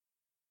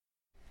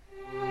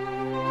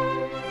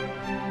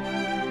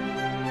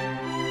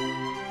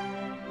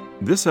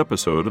This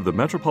episode of the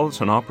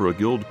Metropolitan Opera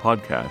Guild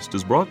podcast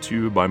is brought to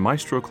you by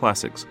Maestro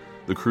Classics,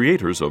 the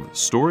creators of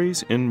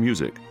Stories in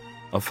Music,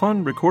 a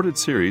fun recorded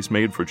series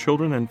made for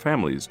children and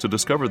families to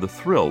discover the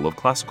thrill of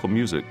classical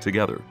music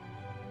together.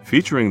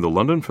 Featuring the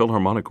London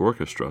Philharmonic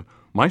Orchestra,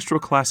 Maestro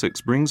Classics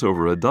brings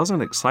over a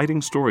dozen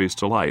exciting stories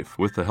to life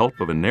with the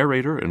help of a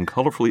narrator and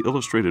colorfully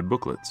illustrated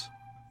booklets.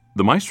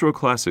 The Maestro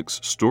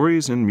Classics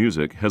Stories in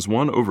Music has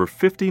won over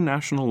 50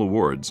 national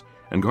awards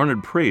and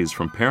garnered praise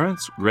from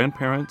parents,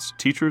 grandparents,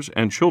 teachers,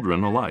 and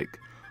children alike.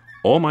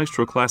 All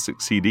Maestro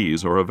Classics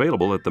CDs are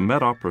available at the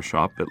Met Opera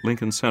Shop at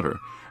Lincoln Center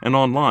and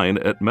online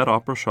at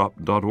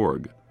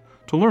metoperashop.org.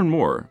 To learn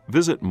more,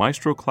 visit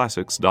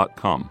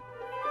maestroclassics.com.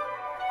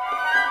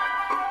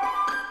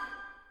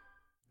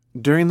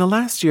 During the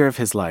last year of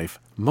his life,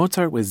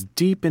 Mozart was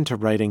deep into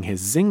writing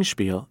his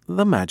Singspiel,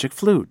 The Magic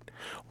Flute,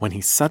 when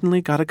he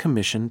suddenly got a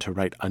commission to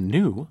write a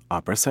new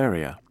opera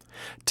seria.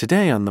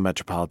 Today on the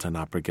Metropolitan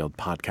Opera Guild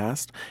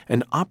podcast,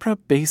 an opera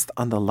based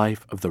on the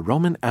life of the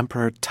Roman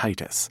Emperor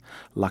Titus,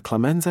 La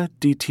Clemenza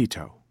di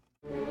Tito.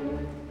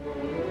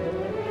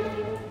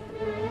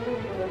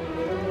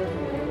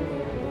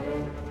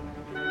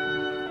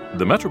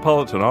 The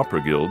Metropolitan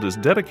Opera Guild is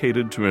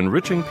dedicated to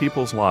enriching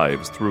people's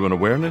lives through an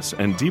awareness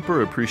and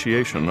deeper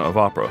appreciation of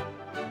opera.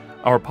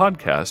 Our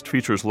podcast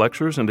features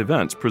lectures and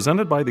events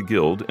presented by the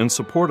Guild in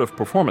support of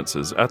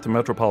performances at the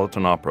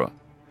Metropolitan Opera.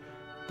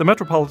 The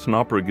Metropolitan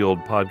Opera Guild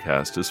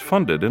podcast is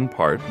funded in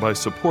part by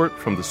support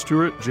from the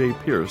Stuart J.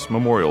 Pierce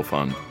Memorial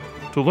Fund.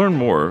 To learn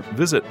more,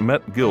 visit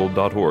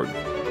metguild.org.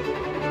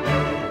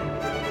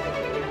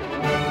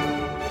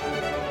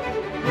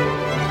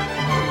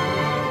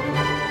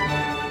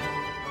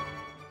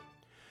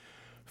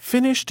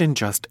 Finished in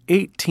just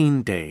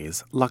 18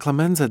 days, La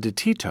Clemenza di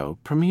Tito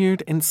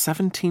premiered in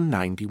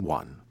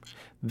 1791.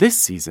 This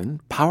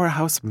season,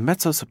 powerhouse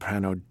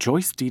mezzo-soprano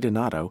Joyce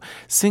DiDonato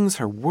sings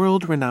her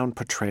world-renowned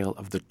portrayal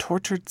of the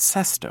tortured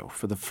Sesto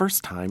for the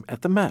first time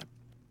at the Met.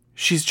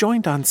 She's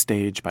joined on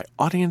stage by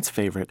audience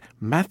favorite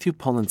Matthew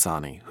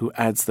Polenzani, who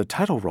adds the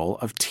title role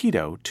of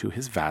Tito to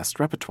his vast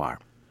repertoire.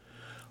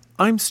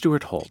 I'm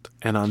Stuart Holt,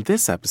 and on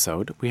this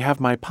episode, we have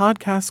my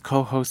podcast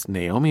co-host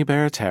Naomi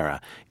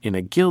Baratera in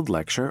a Guild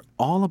lecture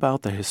all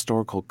about the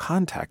historical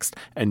context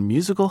and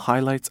musical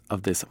highlights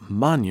of this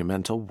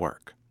monumental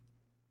work.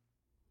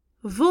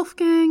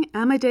 Wolfgang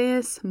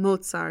Amadeus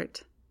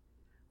Mozart.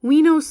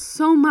 We know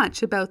so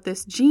much about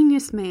this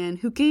genius man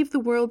who gave the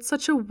world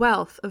such a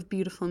wealth of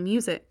beautiful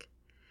music.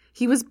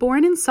 He was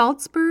born in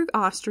Salzburg,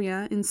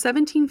 Austria in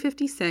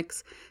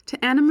 1756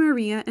 to Anna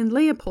Maria and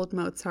Leopold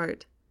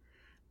Mozart.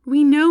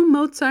 We know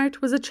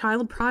Mozart was a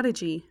child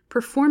prodigy,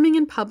 performing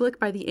in public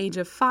by the age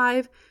of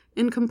 5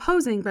 and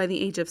composing by the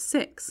age of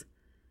 6.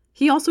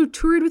 He also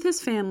toured with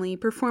his family,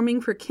 performing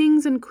for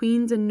kings and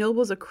queens and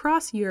nobles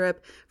across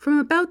Europe from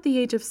about the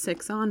age of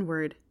 6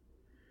 onward.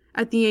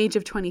 At the age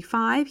of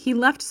 25, he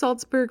left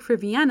Salzburg for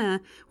Vienna,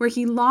 where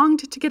he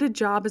longed to get a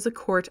job as a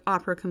court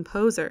opera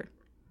composer.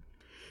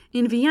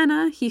 In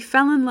Vienna, he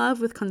fell in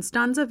love with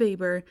Constanze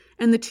Weber,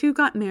 and the two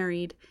got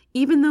married,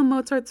 even though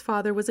Mozart's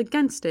father was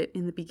against it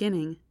in the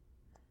beginning.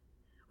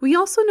 We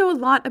also know a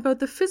lot about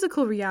the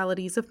physical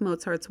realities of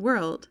Mozart's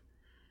world.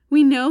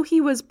 We know he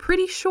was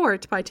pretty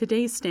short by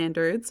today's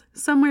standards,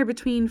 somewhere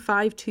between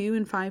 5'2"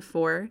 and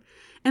 5'4",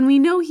 and we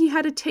know he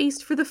had a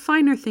taste for the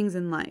finer things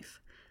in life,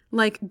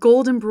 like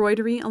gold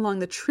embroidery along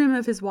the trim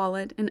of his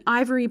wallet and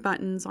ivory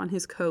buttons on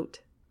his coat.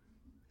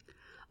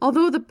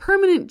 Although the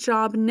permanent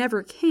job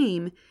never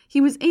came,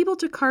 he was able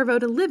to carve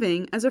out a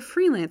living as a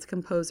freelance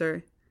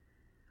composer.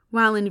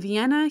 While in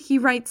Vienna, he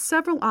writes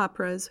several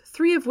operas,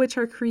 3 of which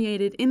are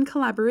created in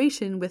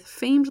collaboration with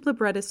famed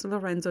librettist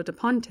Lorenzo da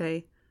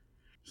Ponte.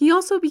 He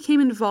also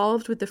became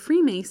involved with the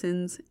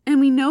Freemasons, and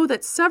we know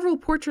that several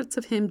portraits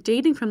of him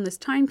dating from this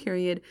time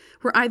period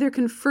were either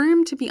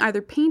confirmed to be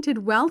either painted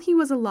while he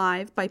was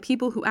alive by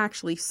people who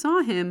actually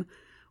saw him,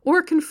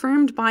 or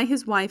confirmed by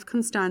his wife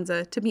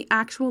Constanze to be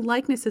actual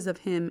likenesses of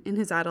him in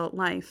his adult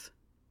life.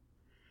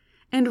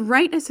 And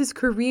right as his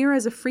career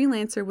as a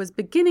freelancer was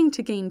beginning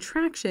to gain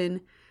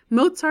traction,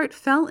 Mozart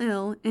fell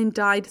ill and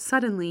died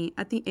suddenly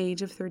at the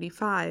age of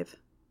 35.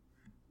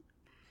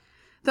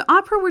 The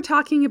opera we're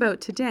talking about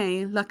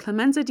today, La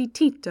Clemenza di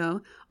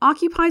Tito,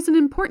 occupies an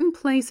important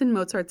place in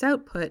Mozart's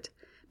output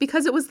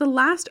because it was the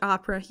last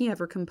opera he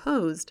ever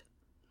composed.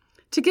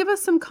 To give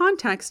us some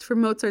context for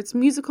Mozart's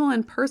musical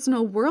and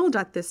personal world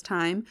at this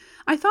time,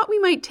 I thought we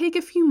might take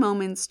a few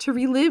moments to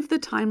relive the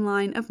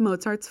timeline of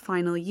Mozart's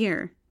final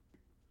year.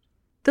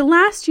 The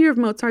last year of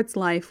Mozart's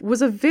life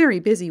was a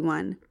very busy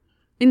one.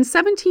 In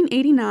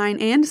 1789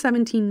 and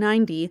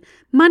 1790,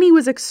 money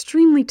was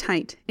extremely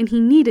tight and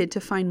he needed to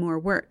find more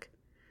work.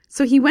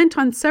 So he went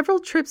on several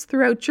trips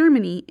throughout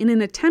Germany in an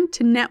attempt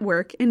to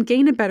network and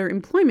gain a better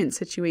employment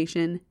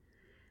situation.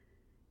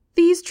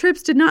 These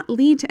trips did not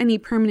lead to any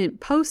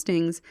permanent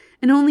postings,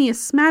 and only a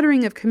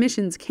smattering of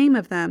commissions came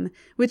of them,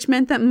 which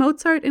meant that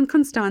Mozart and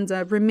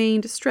Constanze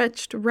remained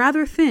stretched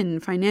rather thin,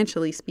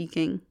 financially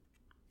speaking.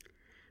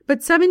 But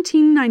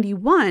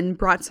 1791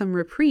 brought some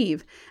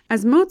reprieve,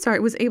 as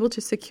Mozart was able to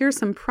secure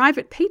some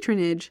private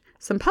patronage,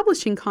 some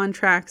publishing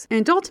contracts,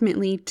 and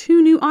ultimately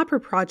 2 new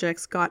opera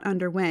projects got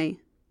underway.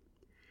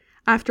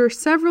 After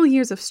several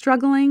years of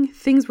struggling,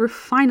 things were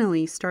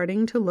finally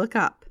starting to look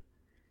up.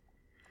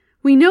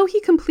 We know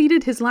he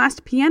completed his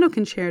last piano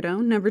concerto,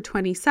 number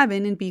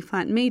 27 in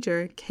B-flat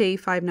major,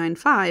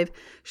 K595,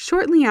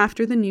 shortly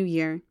after the new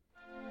year.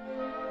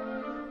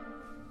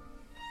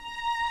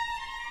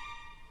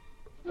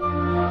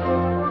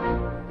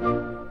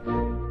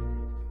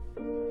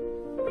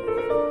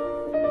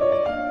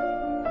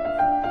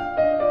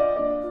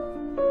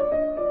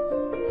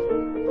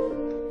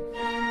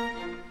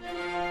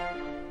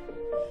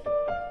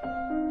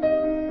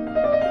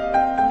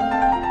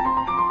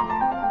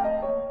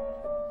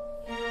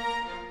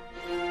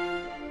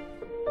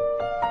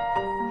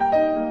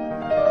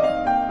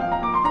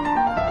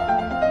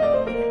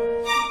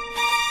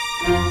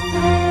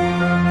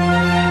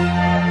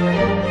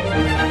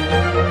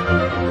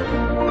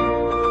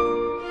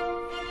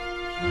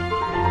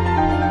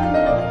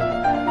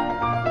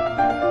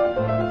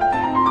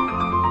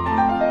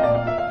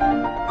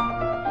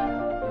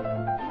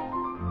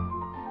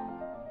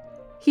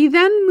 He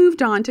then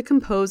moved on to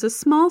compose a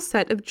small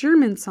set of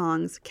German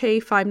songs,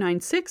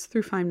 K596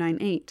 through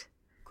 598.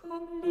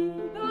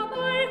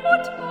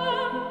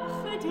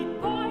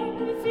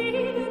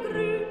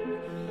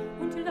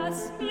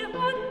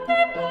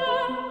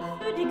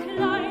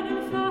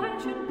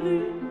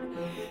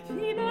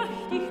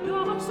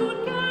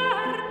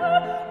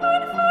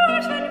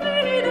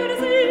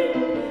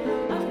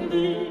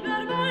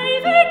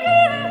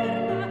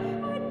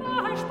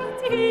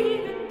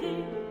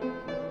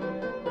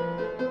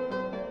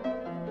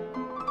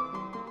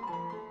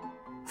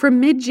 From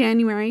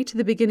mid-January to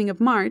the beginning of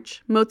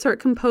March,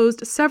 Mozart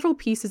composed several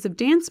pieces of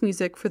dance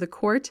music for the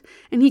court,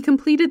 and he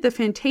completed the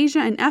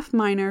Fantasia in F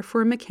minor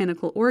for a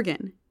mechanical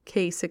organ,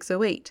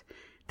 K608.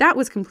 That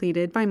was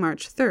completed by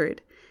March 3rd.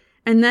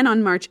 And then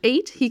on March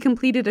 8, he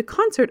completed a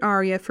concert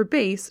aria for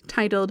bass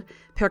titled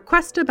Per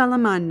questa bella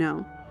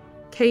mano,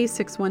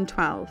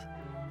 K6112.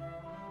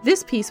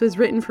 This piece was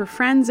written for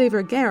Franz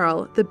Xaver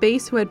Gerl, the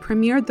bass who had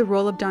premiered the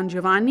role of Don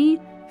Giovanni,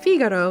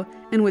 Figaro,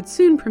 and would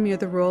soon premiere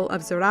the role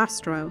of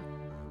Sarastro.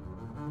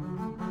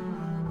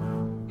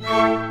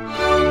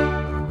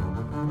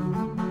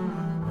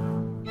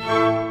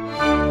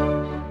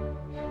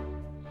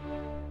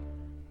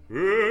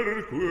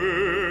 Per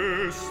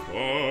questa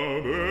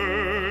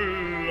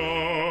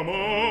bella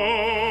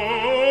mano,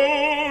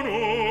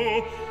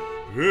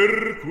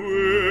 per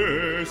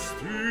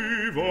questi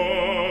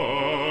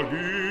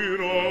vaghi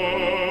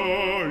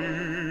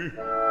rai,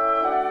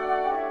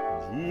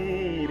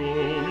 giuro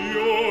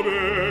mio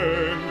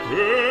ben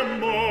che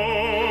mai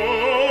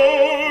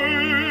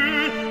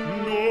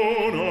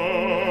non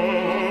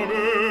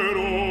amerò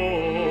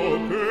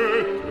che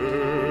te.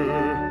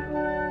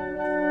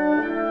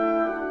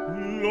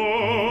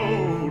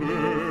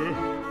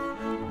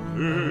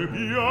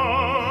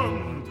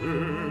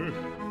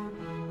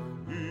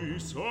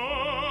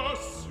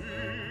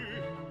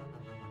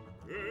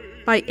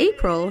 By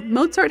April,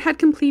 Mozart had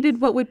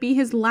completed what would be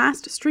his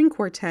last string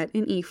quartet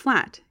in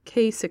E-flat,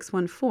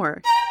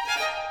 K614.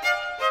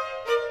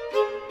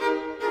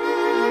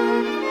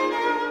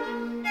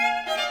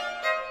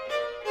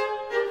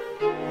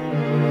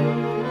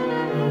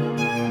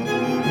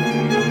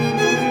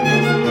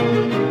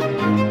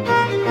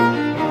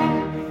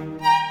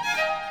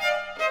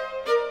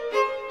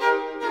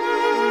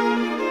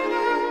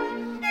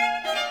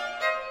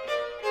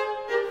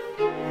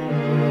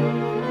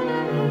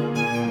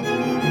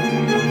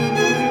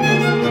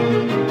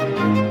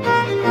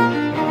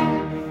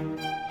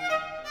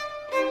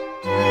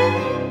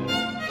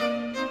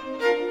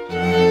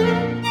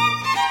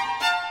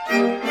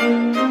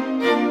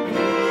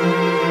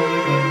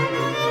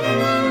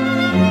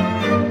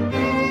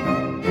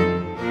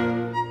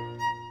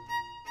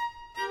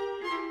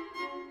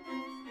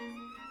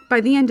 By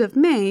the end of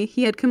May,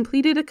 he had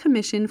completed a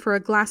commission for a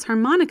glass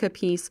harmonica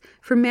piece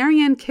for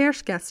Marianne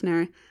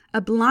Kirschgessner, a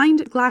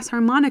blind glass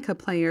harmonica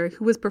player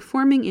who was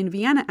performing in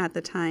Vienna at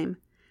the time.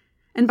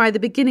 And by the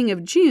beginning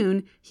of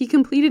June, he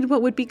completed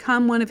what would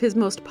become one of his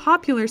most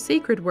popular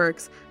sacred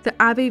works, the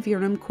Ave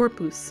Verum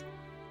Corpus.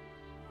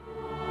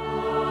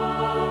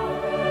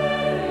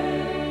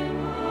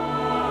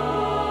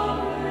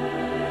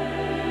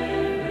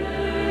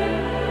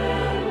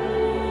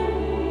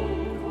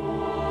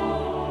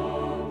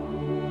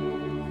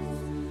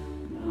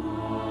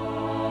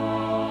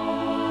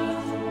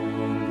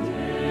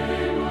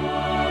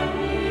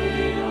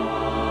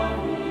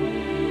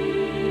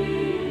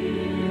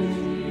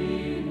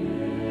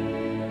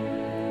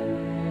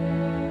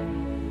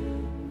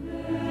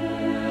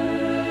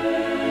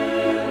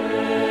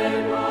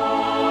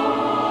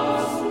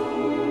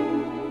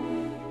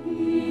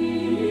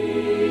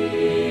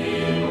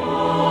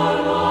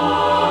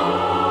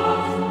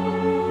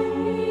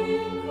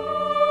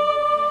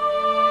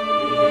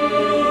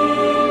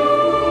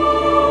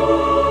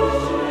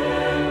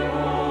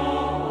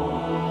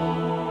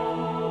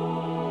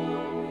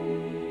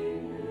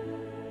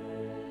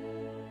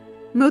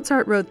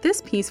 Mozart wrote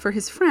this piece for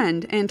his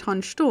friend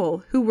Anton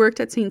Stoll, who worked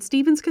at St.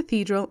 Stephen's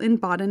Cathedral in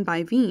Baden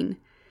bei Wien,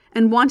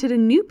 and wanted a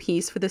new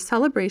piece for the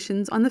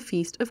celebrations on the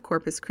feast of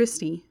Corpus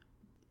Christi.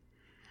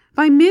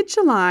 By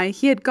mid-July,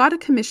 he had got a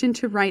commission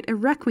to write a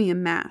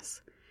Requiem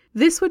Mass.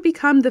 This would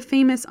become the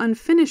famous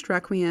unfinished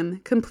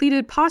Requiem,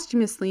 completed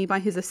posthumously by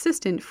his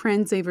assistant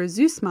Franz Xaver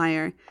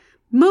Süssmayr,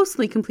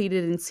 mostly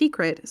completed in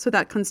secret so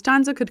that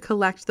Constanze could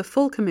collect the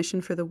full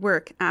commission for the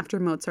work after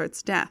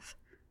Mozart's death.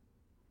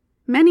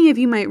 Many of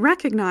you might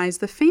recognize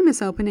the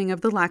famous opening of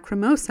the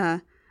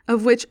Lacrimosa,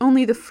 of which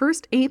only the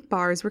first 8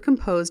 bars were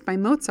composed by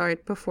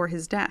Mozart before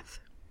his death.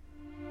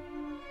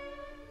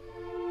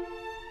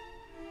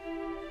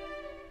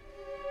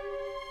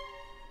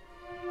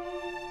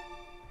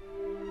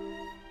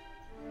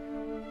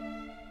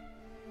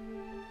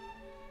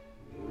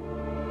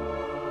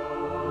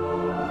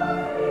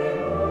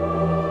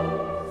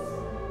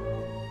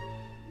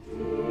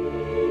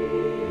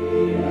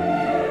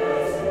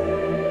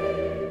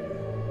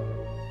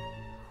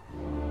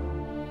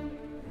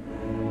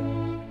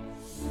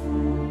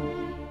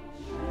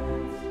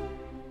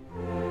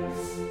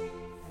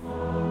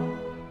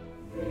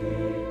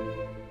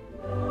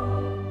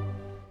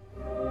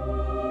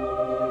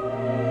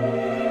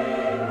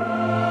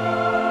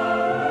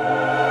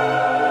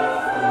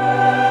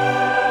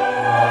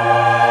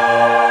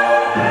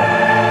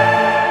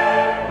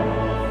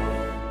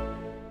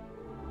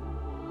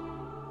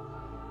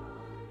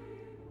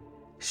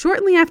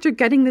 Shortly after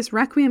getting this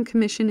Requiem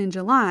commission in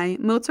July,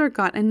 Mozart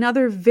got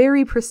another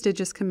very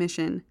prestigious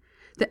commission.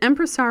 The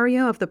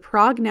impresario of the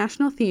Prague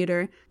National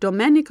Theatre,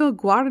 Domenico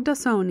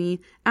Guardassoni,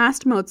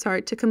 asked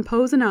Mozart to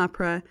compose an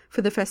opera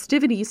for the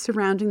festivities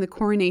surrounding the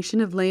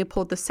coronation of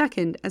Leopold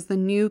II as the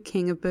new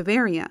King of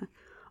Bavaria.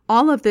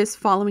 All of this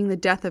following the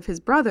death of his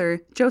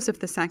brother,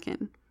 Joseph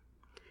II.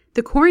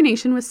 The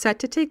coronation was set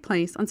to take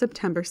place on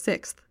September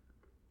 6th.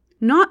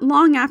 Not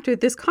long after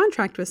this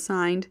contract was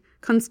signed,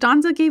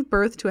 Constanze gave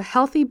birth to a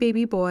healthy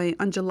baby boy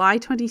on July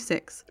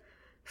 26,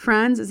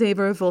 Franz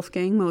Xaver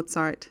Wolfgang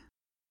Mozart.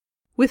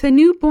 With a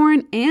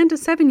newborn and a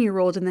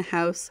 7-year-old in the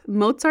house,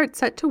 Mozart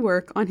set to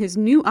work on his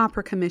new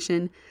opera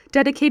commission,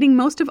 dedicating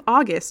most of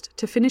August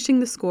to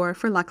finishing the score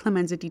for La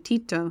Clemenza di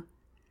Tito.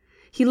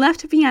 He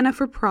left Vienna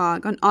for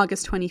Prague on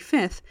August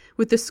 25th,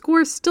 with the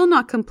score still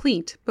not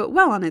complete, but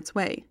well on its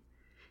way.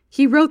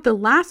 He wrote the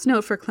last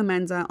note for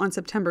Clemenza on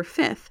September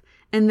 5th,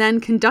 and then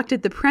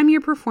conducted the premiere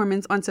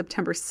performance on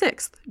September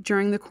 6th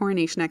during the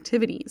coronation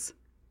activities.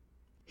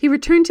 He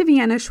returned to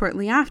Vienna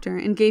shortly after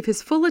and gave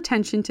his full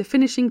attention to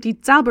finishing Die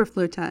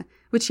Zauberflöte,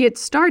 which he had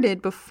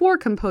started before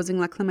composing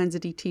La Clemenza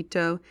di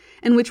Tito,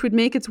 and which would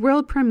make its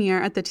world premiere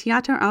at the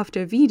Theater auf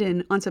der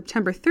Wieden on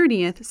September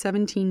 30th,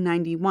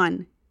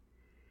 1791.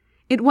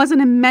 It was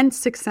an immense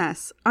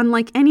success,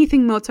 unlike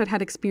anything Mozart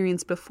had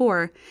experienced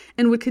before,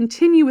 and would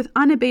continue with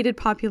unabated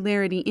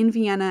popularity in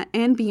Vienna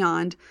and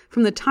beyond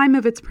from the time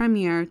of its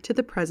premiere to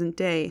the present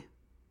day.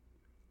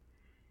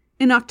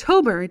 In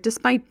October,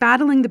 despite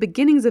battling the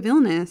beginnings of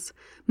illness,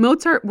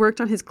 Mozart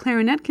worked on his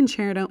clarinet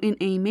concerto in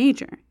A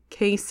major,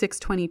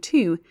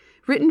 K622,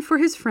 written for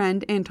his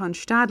friend Anton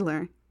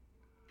Stadler.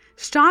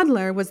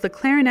 Stadler was the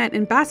clarinet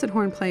and basset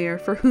horn player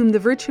for whom the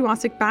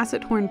virtuosic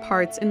basset horn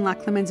parts in La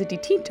Clemenza di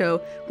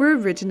Tito were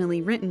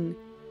originally written.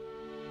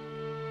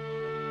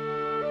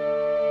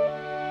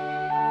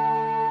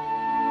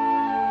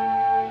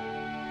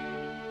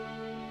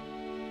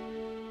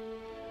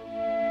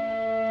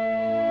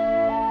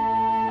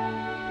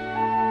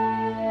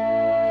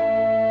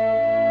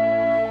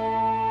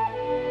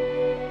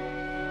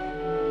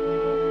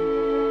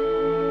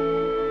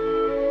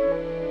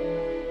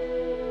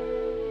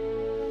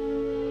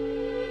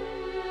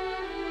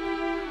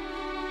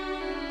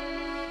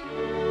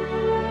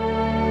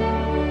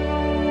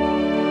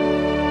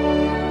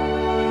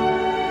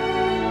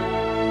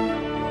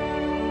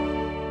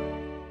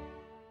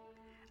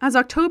 As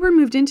October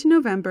moved into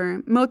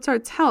November,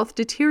 Mozart's health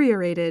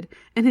deteriorated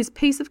and his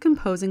pace of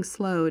composing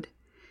slowed.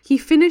 He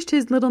finished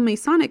his Little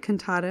Masonic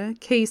Cantata,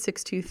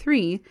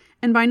 K623,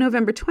 and by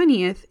November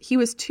 20th, he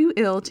was too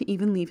ill to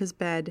even leave his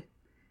bed.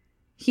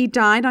 He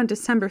died on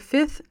December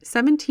 5th,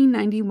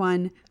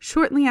 1791,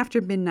 shortly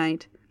after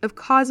midnight, of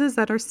causes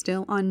that are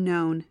still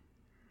unknown.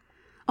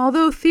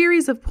 Although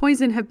theories of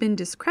poison have been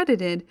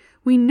discredited,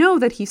 we know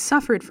that he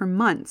suffered for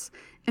months,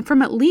 and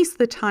from at least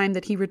the time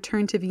that he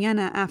returned to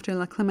Vienna after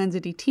La Clemenza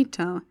di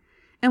Tito,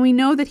 and we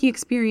know that he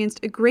experienced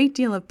a great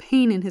deal of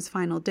pain in his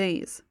final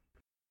days.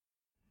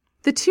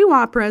 The 2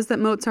 operas that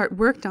Mozart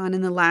worked on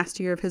in the last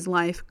year of his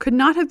life could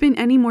not have been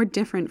any more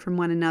different from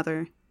one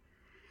another.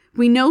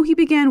 We know he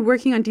began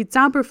working on Die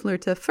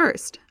Zauberflöte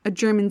first, a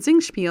German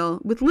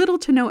Singspiel, with little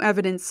to no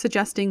evidence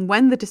suggesting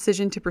when the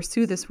decision to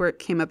pursue this work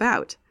came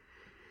about.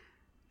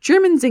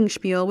 German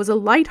Singspiel was a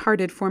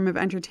light-hearted form of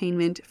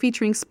entertainment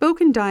featuring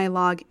spoken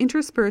dialogue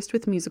interspersed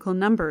with musical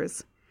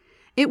numbers.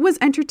 It was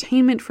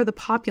entertainment for the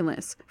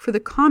populace, for the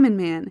common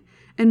man,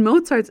 and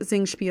Mozart's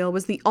Singspiel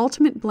was the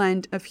ultimate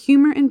blend of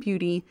humor and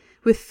beauty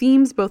with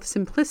themes both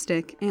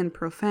simplistic and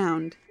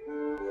profound.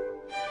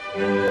 Der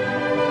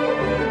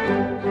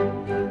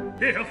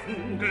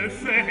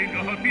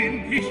Vogelfänger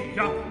bin ich,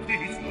 ja,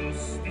 dies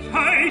lustig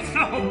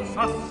heißer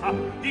Hauptsassa.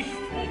 Ich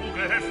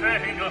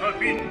Vogelfänger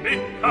bin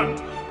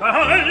bekannt, bei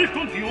alt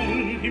und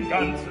jung im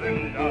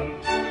ganzen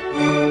Land.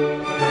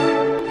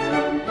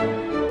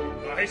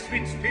 Weiß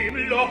mit dem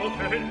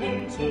Lauten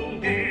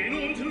umzugehen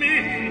und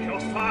mich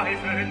aus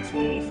Pfeifen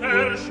zu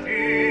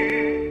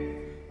verstehen.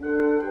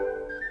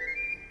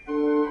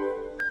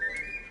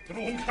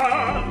 Drum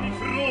kann ich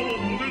froh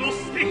und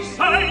lustig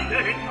sein,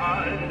 denn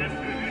alle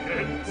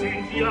Vögel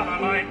sind ja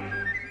mein.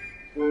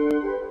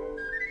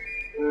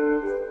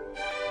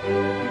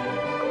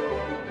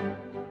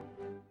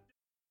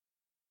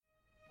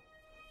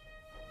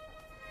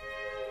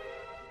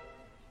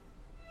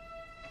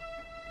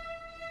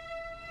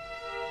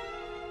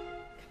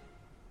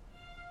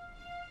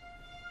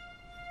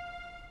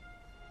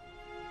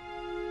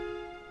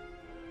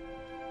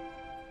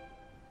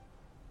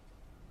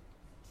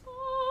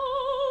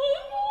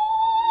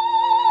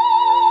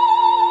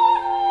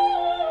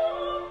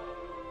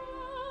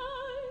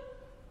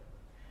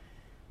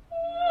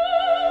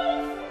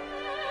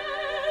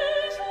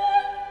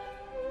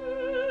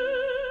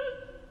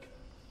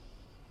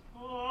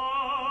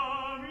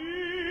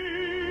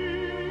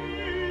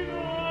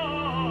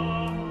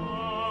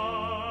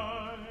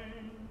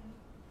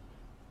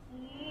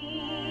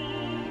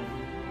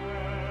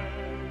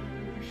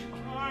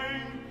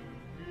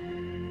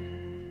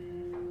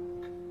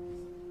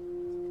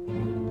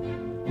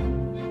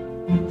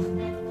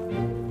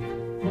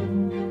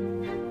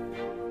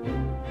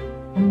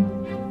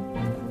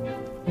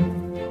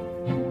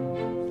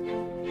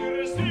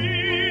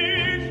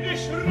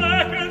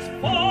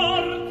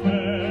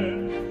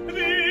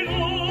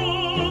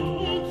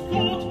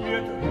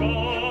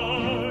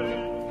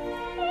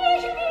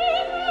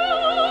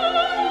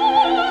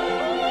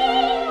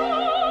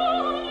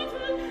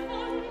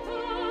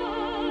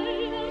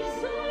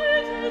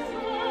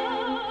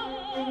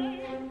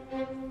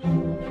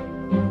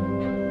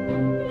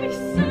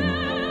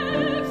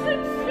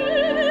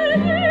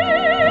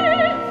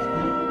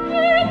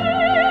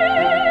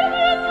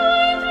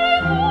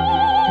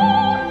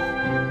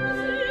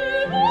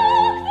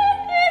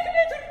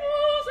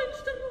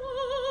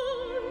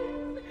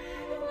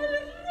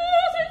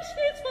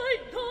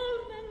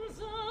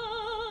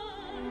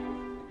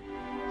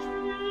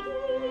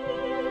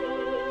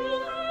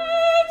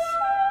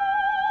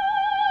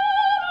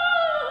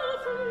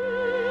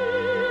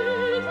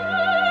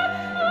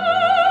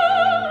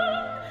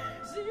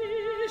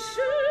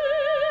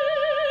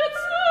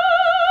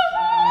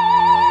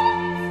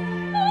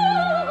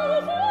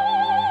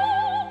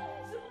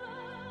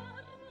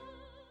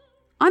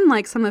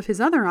 Unlike some of his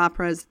other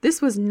operas,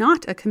 this was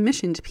not a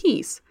commissioned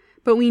piece,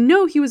 but we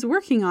know he was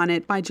working on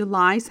it by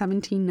July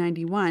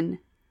 1791.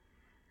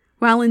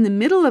 While in the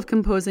middle of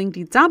composing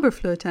Die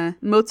Zauberflöte,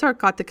 Mozart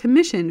got the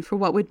commission for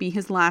what would be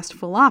his last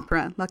full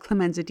opera, La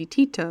Clemenza di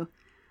Tito,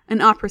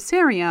 an opera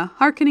seria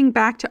harkening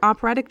back to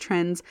operatic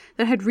trends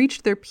that had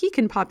reached their peak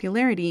in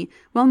popularity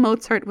while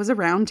Mozart was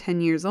around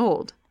 10 years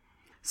old.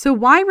 So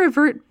why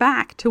revert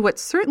back to what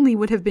certainly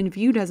would have been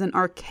viewed as an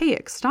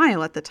archaic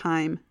style at the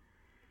time?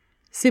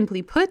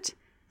 Simply put,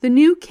 the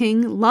new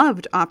king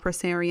loved opera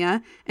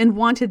seria and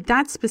wanted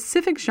that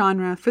specific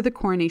genre for the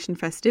coronation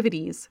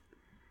festivities.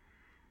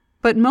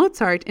 But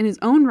Mozart, in his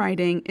own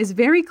writing, is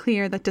very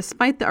clear that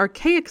despite the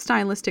archaic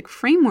stylistic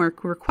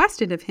framework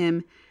requested of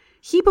him,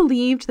 he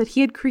believed that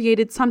he had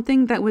created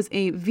something that was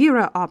a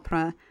vera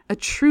opera, a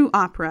true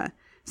opera,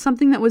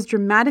 something that was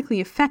dramatically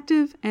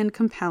effective and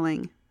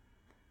compelling.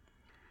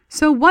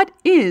 So what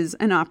is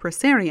an opera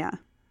seria?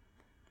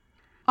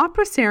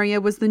 Opera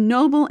seria was the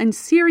noble and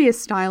serious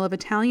style of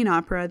Italian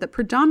opera that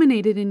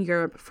predominated in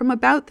Europe from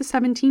about the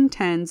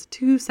 1710s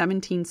to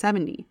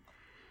 1770.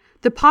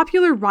 The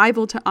popular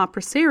rival to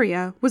opera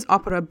seria was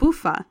opera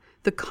buffa,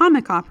 the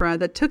comic opera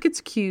that took its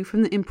cue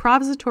from the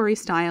improvisatory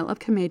style of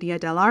commedia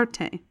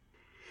dell'arte.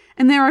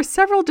 And there are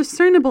several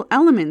discernible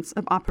elements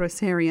of opera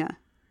seria.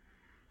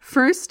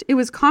 First, it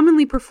was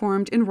commonly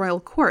performed in royal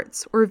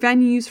courts or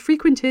venues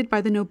frequented by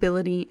the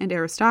nobility and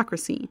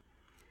aristocracy.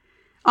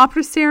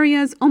 Opera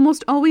serias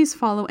almost always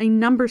follow a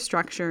number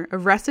structure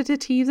of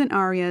recitatives and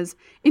arias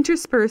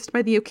interspersed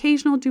by the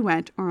occasional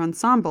duet or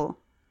ensemble.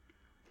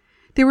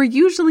 There were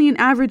usually an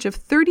average of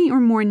 30 or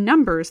more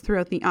numbers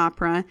throughout the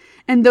opera,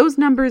 and those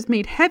numbers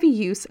made heavy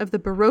use of the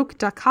Baroque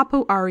da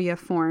capo aria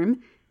form,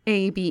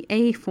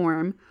 A-B-A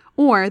form,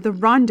 or the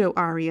rondo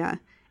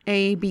aria,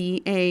 A-B-A-C-A-D,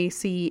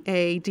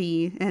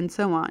 and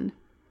so on.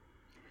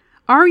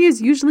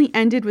 Arias usually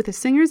ended with a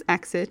singer's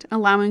exit,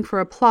 allowing for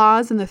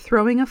applause and the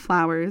throwing of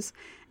flowers,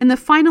 and the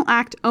final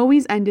act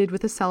always ended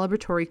with a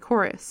celebratory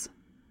chorus.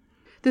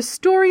 The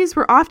stories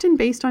were often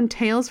based on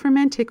tales from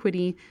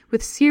antiquity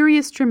with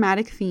serious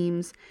dramatic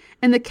themes,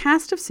 and the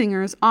cast of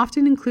singers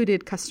often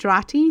included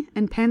castrati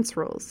and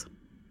pansrolls.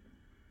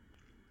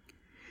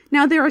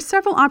 Now, there are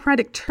several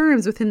operatic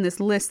terms within this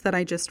list that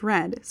I just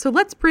read, so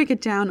let's break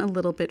it down a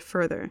little bit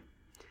further.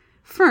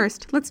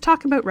 First, let's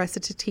talk about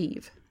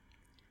recitative.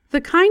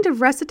 The kind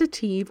of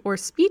recitative or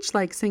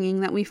speech-like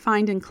singing that we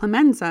find in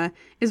Clemenza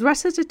is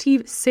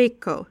recitative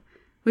secco,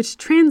 which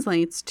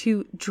translates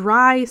to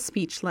dry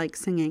speech-like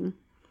singing.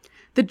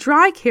 The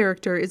dry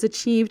character is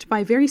achieved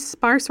by very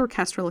sparse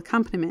orchestral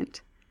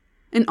accompaniment.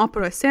 In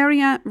opera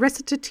seria,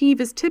 recitative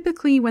is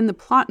typically when the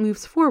plot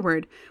moves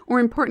forward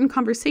or important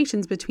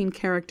conversations between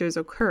characters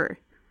occur.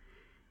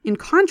 In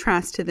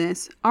contrast to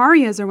this,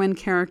 arias are when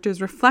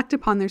characters reflect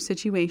upon their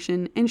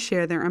situation and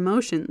share their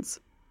emotions.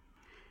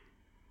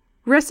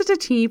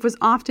 Recitative was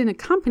often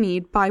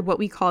accompanied by what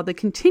we call the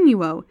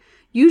continuo,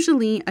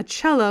 usually a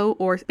cello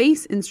or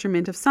bass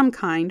instrument of some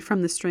kind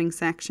from the string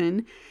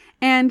section,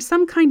 and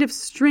some kind of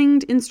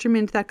stringed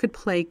instrument that could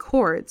play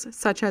chords,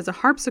 such as a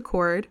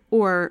harpsichord,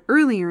 or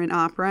earlier in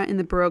opera in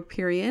the Baroque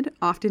period,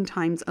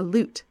 oftentimes a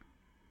lute.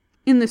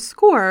 In the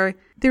score,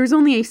 there is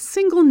only a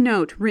single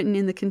note written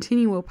in the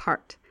continuo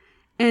part,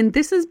 and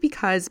this is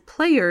because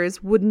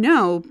players would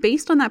know,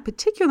 based on that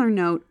particular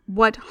note,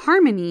 what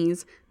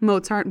harmonies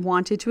Mozart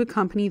wanted to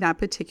accompany that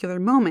particular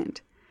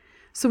moment.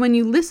 So when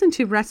you listen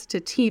to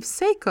recitative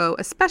secco,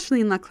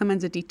 especially in La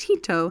Clemenza di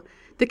Tito,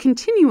 the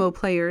continuo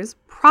players,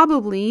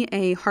 probably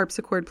a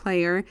harpsichord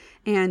player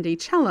and a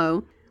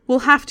cello, will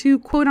have to,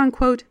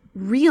 quote-unquote,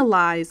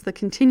 realize the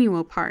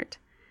continuo part.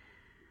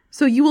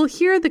 So you will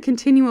hear the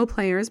continuo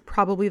players,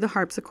 probably the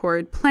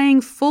harpsichord,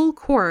 playing full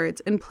chords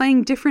and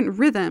playing different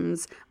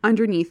rhythms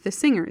underneath the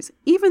singers,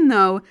 even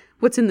though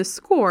what's in the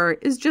score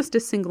is just a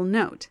single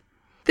note.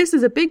 This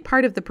is a big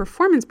part of the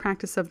performance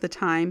practice of the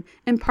time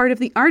and part of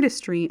the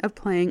artistry of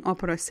playing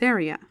opera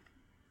seria.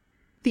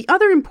 The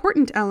other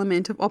important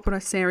element of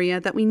opera seria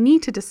that we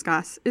need to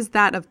discuss is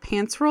that of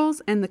pants roles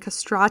and the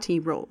castrati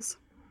roles.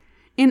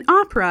 In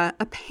opera,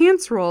 a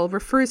pants role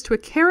refers to a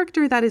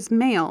character that is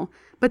male,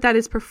 but that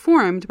is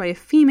performed by a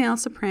female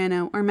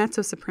soprano or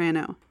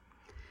mezzo-soprano.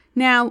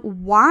 Now,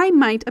 why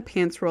might a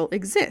pants role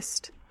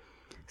exist?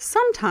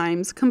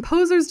 Sometimes,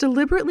 composers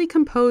deliberately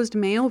composed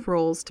male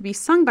roles to be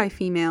sung by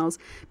females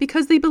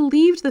because they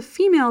believed the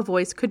female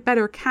voice could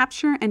better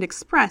capture and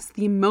express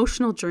the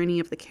emotional journey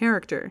of the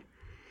character.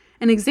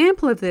 An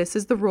example of this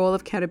is the role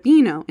of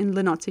Cherubino in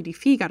Le Nozze di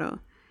Figaro.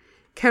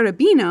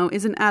 Cherubino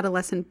is an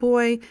adolescent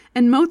boy,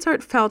 and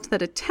Mozart felt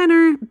that a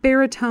tenor,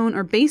 baritone,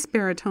 or bass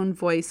baritone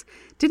voice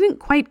didn't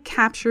quite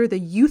capture the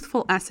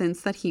youthful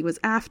essence that he was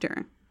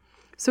after.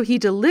 So he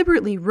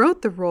deliberately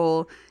wrote the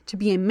role to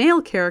be a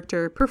male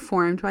character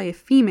performed by a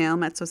female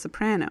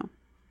mezzo-soprano.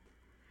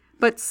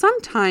 But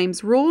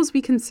sometimes roles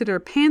we consider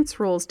pants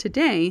roles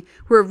today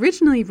were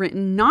originally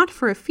written not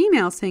for a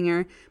female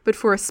singer, but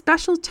for a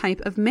special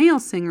type of male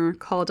singer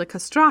called a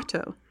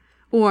castrato,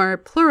 or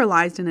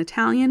pluralized in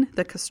Italian,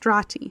 the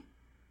castrati.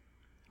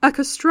 A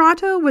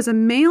castrato was a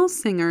male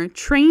singer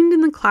trained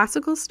in the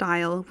classical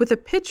style with a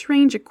pitch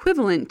range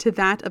equivalent to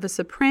that of a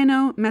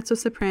soprano,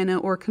 mezzo-soprano,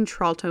 or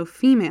contralto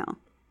female.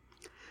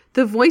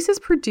 The voice is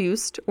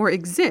produced or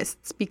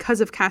exists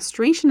because of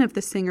castration of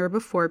the singer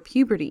before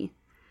puberty.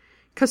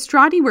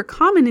 Castrati were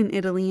common in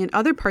Italy and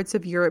other parts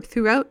of Europe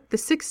throughout the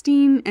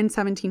 1600s and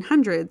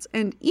 1700s,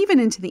 and even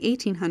into the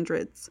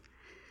 1800s.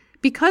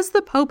 Because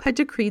the Pope had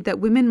decreed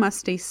that women must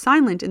stay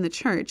silent in the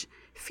church,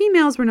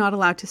 females were not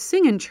allowed to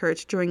sing in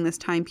church during this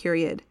time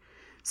period.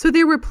 So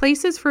there were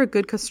places for a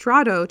good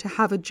castrato to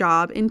have a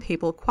job in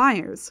papal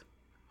choirs.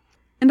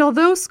 And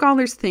although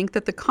scholars think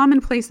that the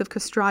commonplace of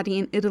castrati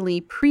in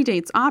Italy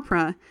predates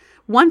opera,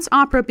 once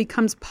opera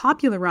becomes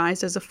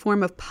popularized as a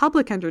form of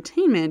public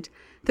entertainment,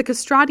 the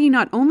castrati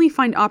not only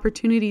find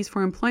opportunities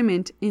for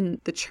employment in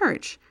the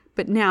church,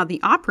 but now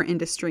the opera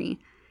industry,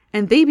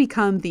 and they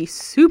become the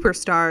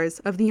superstars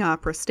of the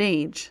opera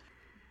stage.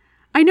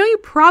 I know you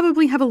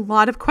probably have a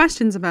lot of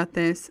questions about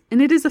this,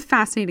 and it is a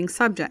fascinating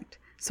subject,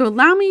 so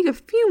allow me a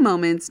few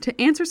moments to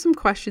answer some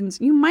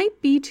questions you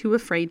might be too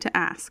afraid to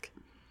ask.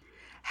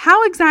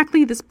 How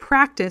exactly this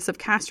practice of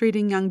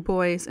castrating young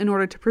boys in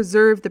order to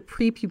preserve the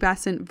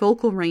prepubescent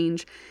vocal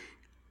range,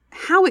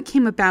 how it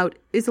came about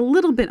is a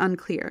little bit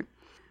unclear.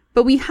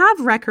 But we have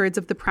records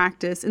of the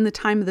practice in the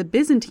time of the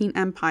Byzantine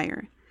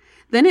Empire.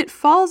 Then it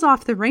falls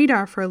off the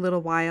radar for a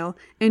little while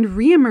and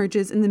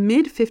reemerges in the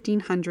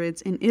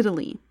mid-1500s in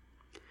Italy.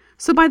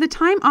 So by the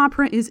time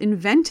opera is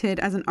invented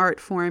as an art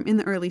form in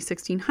the early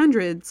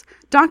 1600s,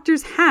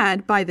 doctors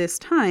had, by this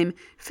time,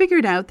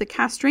 figured out that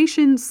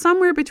castration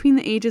somewhere between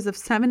the ages of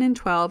 7 and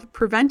 12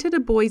 prevented a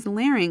boy's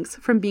larynx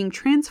from being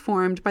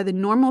transformed by the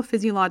normal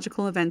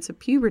physiological events of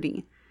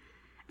puberty.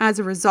 As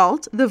a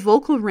result, the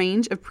vocal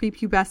range of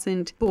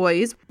prepubescent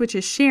boys, which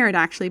is shared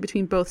actually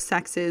between both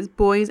sexes,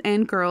 boys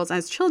and girls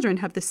as children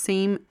have the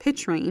same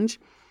pitch range,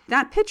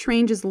 that pitch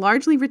range is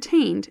largely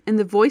retained and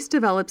the voice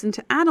develops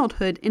into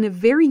adulthood in a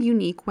very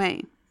unique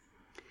way.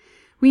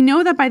 We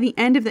know that by the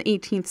end of the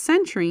 18th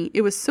century,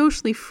 it was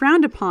socially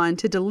frowned upon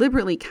to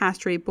deliberately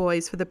castrate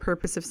boys for the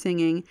purpose of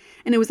singing,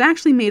 and it was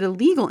actually made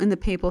illegal in the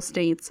Papal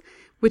States,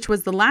 which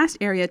was the last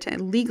area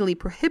to legally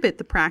prohibit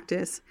the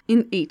practice, in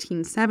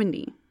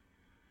 1870.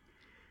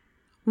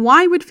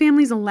 Why would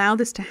families allow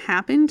this to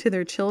happen to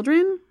their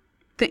children?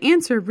 The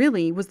answer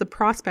really was the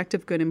prospect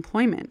of good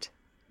employment.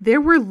 There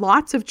were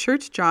lots of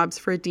church jobs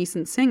for a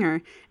decent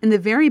singer, and the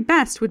very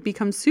best would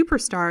become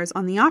superstars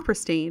on the opera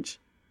stage.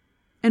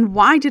 And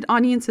why did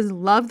audiences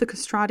love the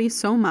castrati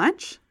so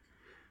much?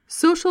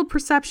 Social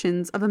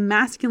perceptions of a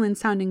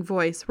masculine-sounding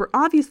voice were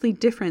obviously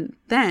different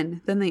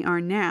then than they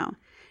are now.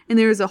 And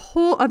there is a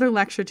whole other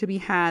lecture to be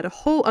had, a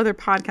whole other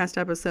podcast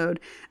episode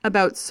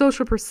about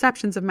social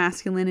perceptions of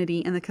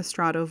masculinity and the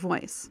castrato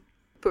voice.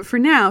 But for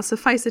now,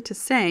 suffice it to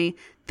say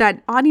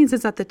that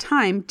audiences at the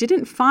time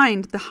didn't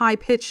find the high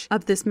pitch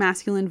of this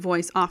masculine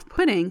voice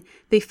off-putting,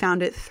 they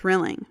found it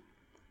thrilling.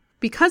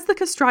 Because the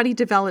castrati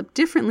developed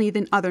differently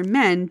than other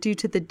men due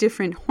to the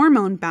different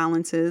hormone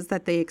balances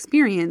that they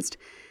experienced,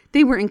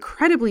 they were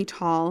incredibly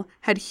tall,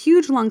 had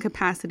huge lung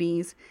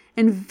capacities,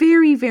 and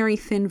very, very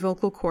thin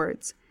vocal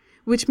cords,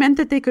 which meant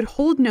that they could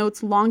hold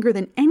notes longer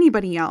than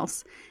anybody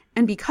else,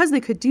 and because they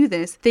could do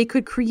this, they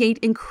could create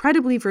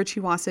incredibly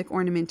virtuosic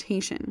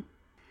ornamentation.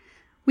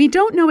 We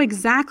don't know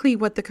exactly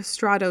what the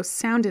castrato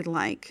sounded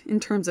like in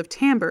terms of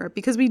timbre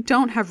because we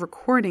don't have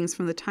recordings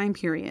from the time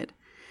period.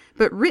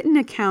 But written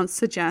accounts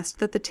suggest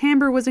that the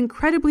timbre was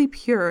incredibly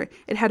pure,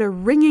 it had a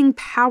ringing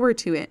power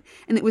to it,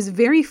 and it was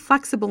very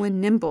flexible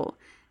and nimble,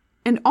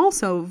 and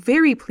also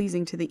very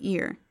pleasing to the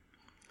ear.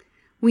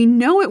 We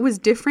know it was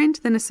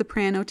different than a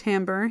soprano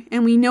timbre,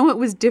 and we know it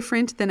was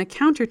different than a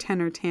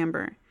countertenor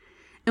timbre.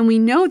 And we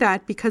know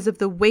that because of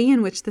the way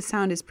in which the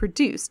sound is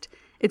produced.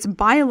 It's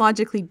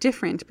biologically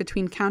different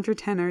between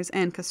countertenors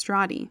and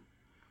castrati.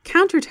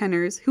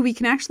 Countertenors, who we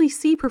can actually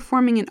see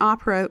performing in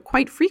opera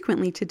quite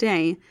frequently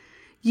today,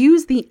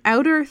 use the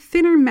outer,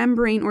 thinner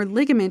membrane or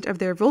ligament of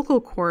their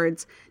vocal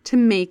cords to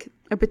make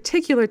a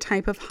particular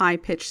type of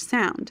high-pitched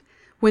sound.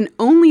 When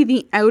only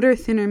the outer,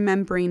 thinner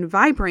membrane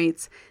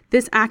vibrates,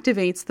 this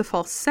activates the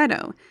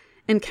falsetto,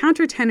 and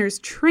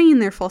countertenors train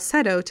their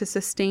falsetto to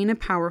sustain a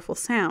powerful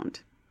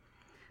sound.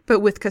 But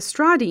with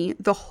castrati,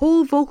 the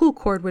whole vocal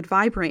cord would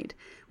vibrate,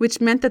 which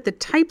meant that the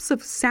types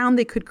of sound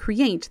they could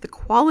create, the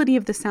quality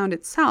of the sound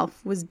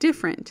itself, was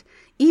different,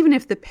 even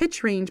if the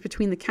pitch range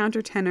between the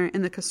countertenor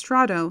and the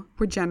castrato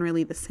were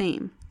generally the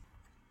same.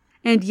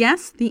 And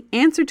yes, the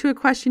answer to a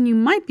question you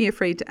might be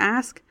afraid to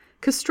ask,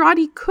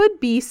 castrati could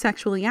be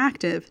sexually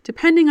active,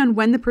 depending on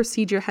when the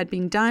procedure had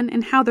been done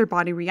and how their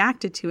body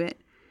reacted to it.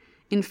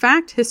 In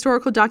fact,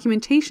 historical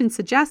documentation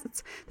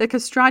suggests that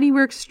castrati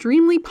were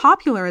extremely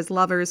popular as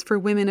lovers for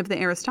women of the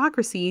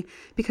aristocracy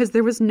because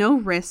there was no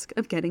risk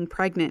of getting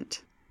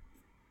pregnant.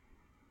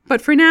 But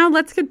for now,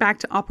 let's get back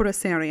to opera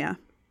seria.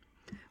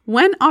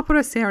 When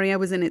opera seria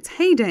was in its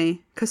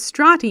heyday,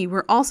 castrati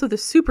were also the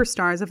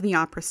superstars of the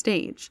opera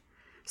stage.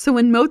 So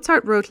when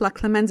Mozart wrote La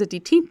Clemenza di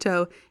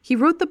Tito, he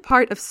wrote the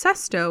part of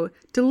Sesto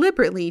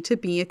deliberately to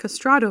be a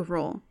castrato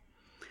role.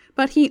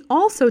 But he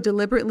also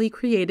deliberately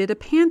created a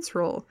pants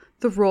role,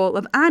 the role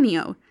of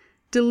Annio,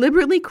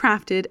 deliberately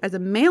crafted as a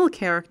male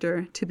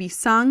character to be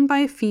sung by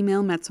a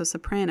female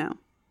mezzo-soprano.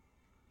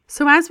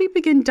 So as we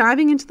begin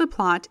diving into the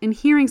plot and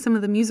hearing some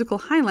of the musical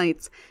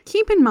highlights,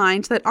 keep in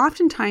mind that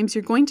oftentimes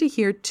you're going to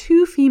hear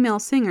two female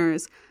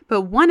singers,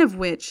 but one of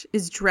which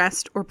is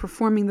dressed or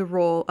performing the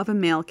role of a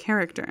male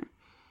character.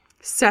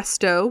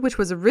 Sesto, which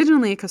was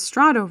originally a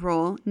castrato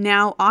role,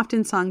 now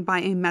often sung by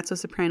a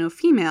mezzo-soprano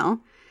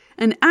female,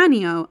 and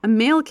Annio, a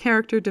male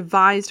character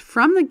devised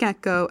from the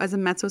get-go as a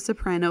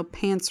mezzo-soprano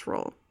pants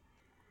role.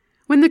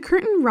 When the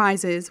curtain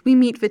rises, we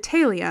meet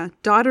Vitellia,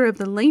 daughter of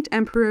the late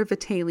Emperor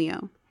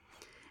Vitellio.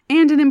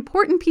 And an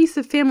important piece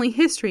of family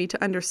history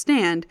to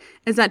understand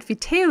is that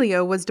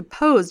Vitellio was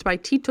deposed by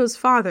Tito's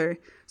father,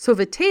 so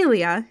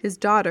Vitellia, his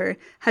daughter,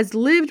 has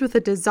lived with a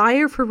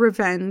desire for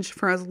revenge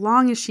for as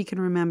long as she can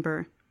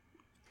remember.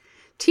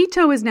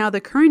 Tito is now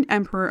the current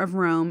emperor of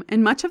Rome,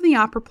 and much of the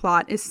opera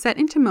plot is set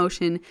into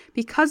motion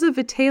because of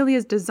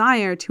Vitellia's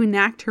desire to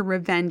enact her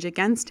revenge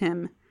against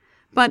him,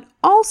 but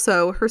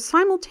also her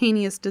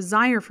simultaneous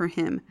desire for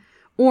him,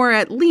 or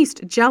at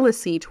least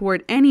jealousy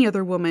toward any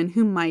other woman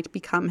who might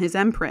become his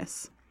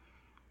empress.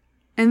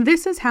 And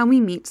this is how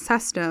we meet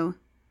Sesto.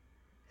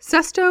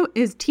 Sesto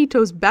is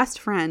Tito's best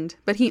friend,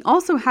 but he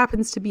also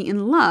happens to be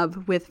in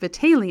love with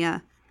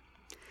Vitellia.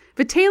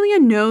 Vitellia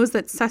knows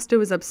that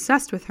Sesto is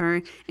obsessed with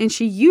her, and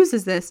she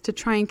uses this to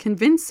try and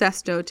convince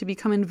Sesto to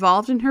become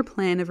involved in her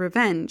plan of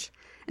revenge,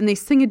 and they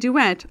sing a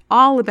duet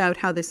all about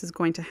how this is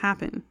going to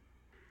happen.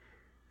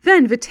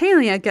 Then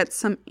Vitellia gets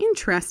some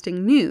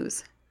interesting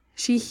news.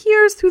 She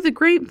hears through the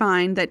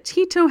grapevine that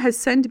Tito has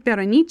sent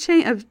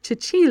Berenice of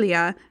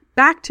Sicilia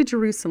back to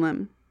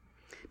Jerusalem.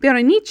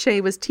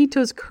 Berenice was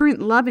Tito's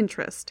current love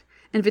interest,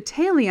 and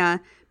Vitellia,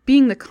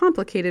 being the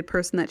complicated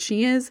person that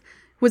she is,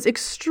 was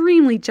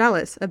extremely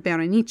jealous of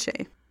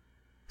Berenice.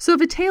 So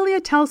Vitellia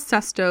tells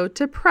Sesto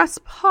to press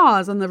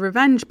pause on the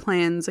revenge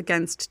plans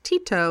against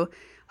Tito,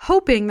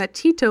 hoping that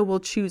Tito will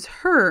choose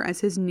her as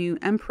his new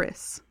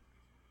empress.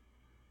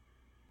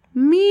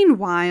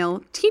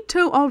 Meanwhile,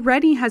 Tito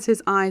already has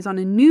his eyes on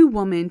a new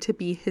woman to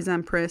be his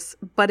empress,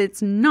 but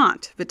it's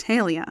not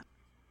Vitellia.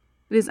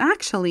 It is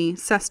actually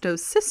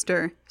Sesto's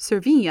sister,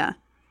 Servilia.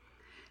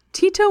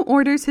 Tito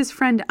orders his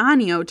friend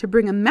Annio to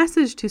bring a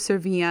message to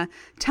Servia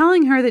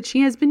telling her that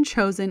she has been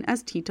chosen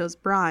as Tito's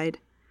bride.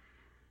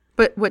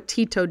 But what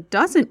Tito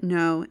doesn't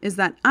know is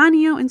that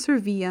Annio and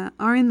Servia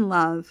are in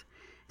love,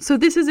 so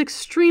this is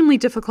extremely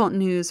difficult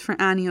news for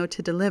Annio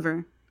to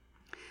deliver.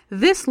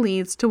 This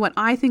leads to what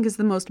I think is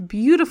the most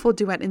beautiful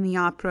duet in the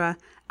opera,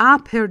 A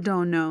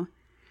Perdono.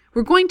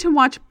 We're going to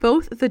watch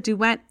both the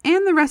duet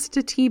and the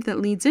recitative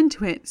that leads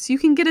into it, so you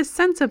can get a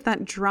sense of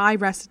that dry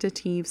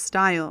recitative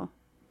style.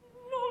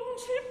 Non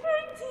ci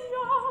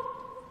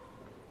pentiamo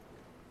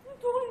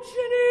d'un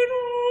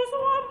generoso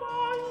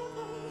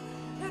amante,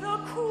 era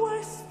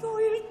questo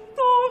il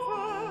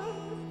dover.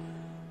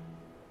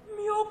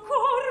 Mio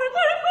cor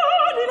del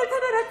mani le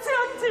tenerezze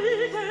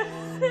antiche,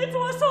 e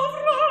tua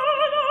sovrana.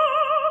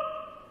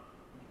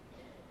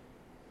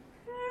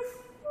 Che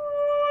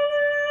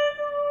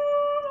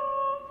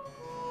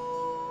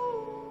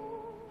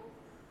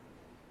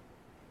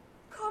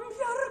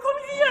cambiar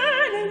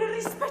conviene il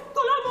rispetto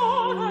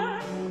l'amore.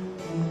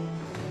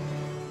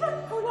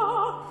 Eccola,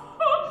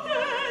 ok,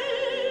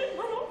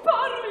 ma non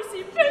parmi sì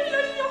bella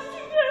agli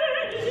occhi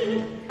miei.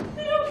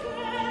 Io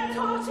che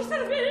taci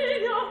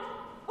Servilia,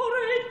 ora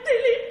è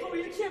delitto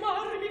il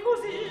chiamarmi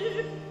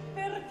così,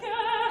 perché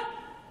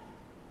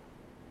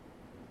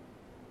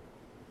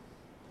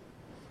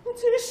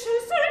ti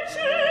scelse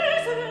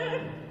Cesare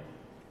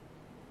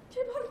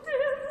che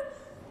partir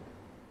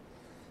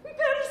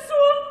per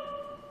suo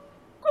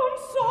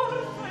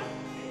consorte.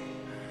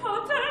 A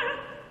te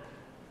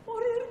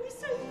morir mi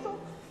sento,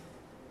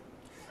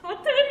 a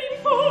te mi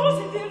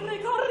imposi di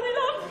recarne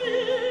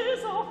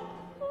l'avviso.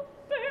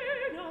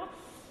 Appena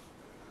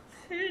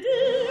ed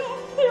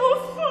io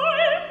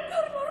fai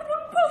per mar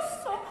non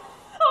posso,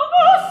 a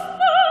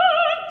vostra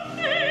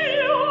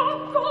Dio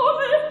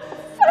come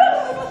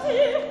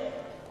fermati.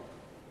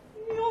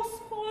 Io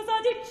sposa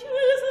di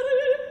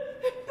Cesare,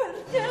 e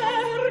perché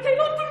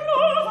non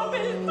trova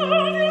beltà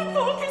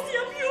virtù che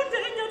sia più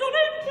degna d'un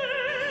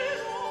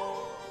impero.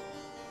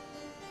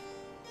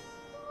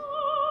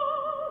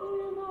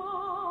 Anima,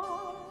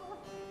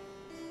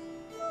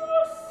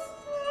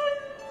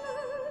 ostenne,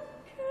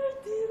 che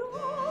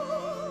dirò?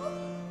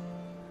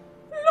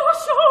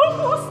 Lascia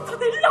Augusta,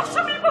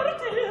 lasciami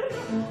partir.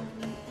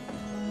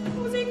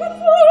 Così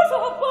confusa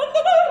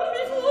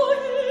abbandonarmi vuoi?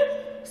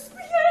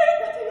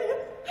 Spiegati,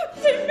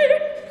 dimmi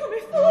come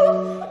fu,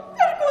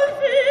 per qual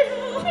via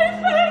mi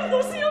perdo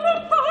sia non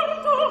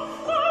parto,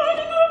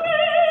 anima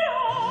mia.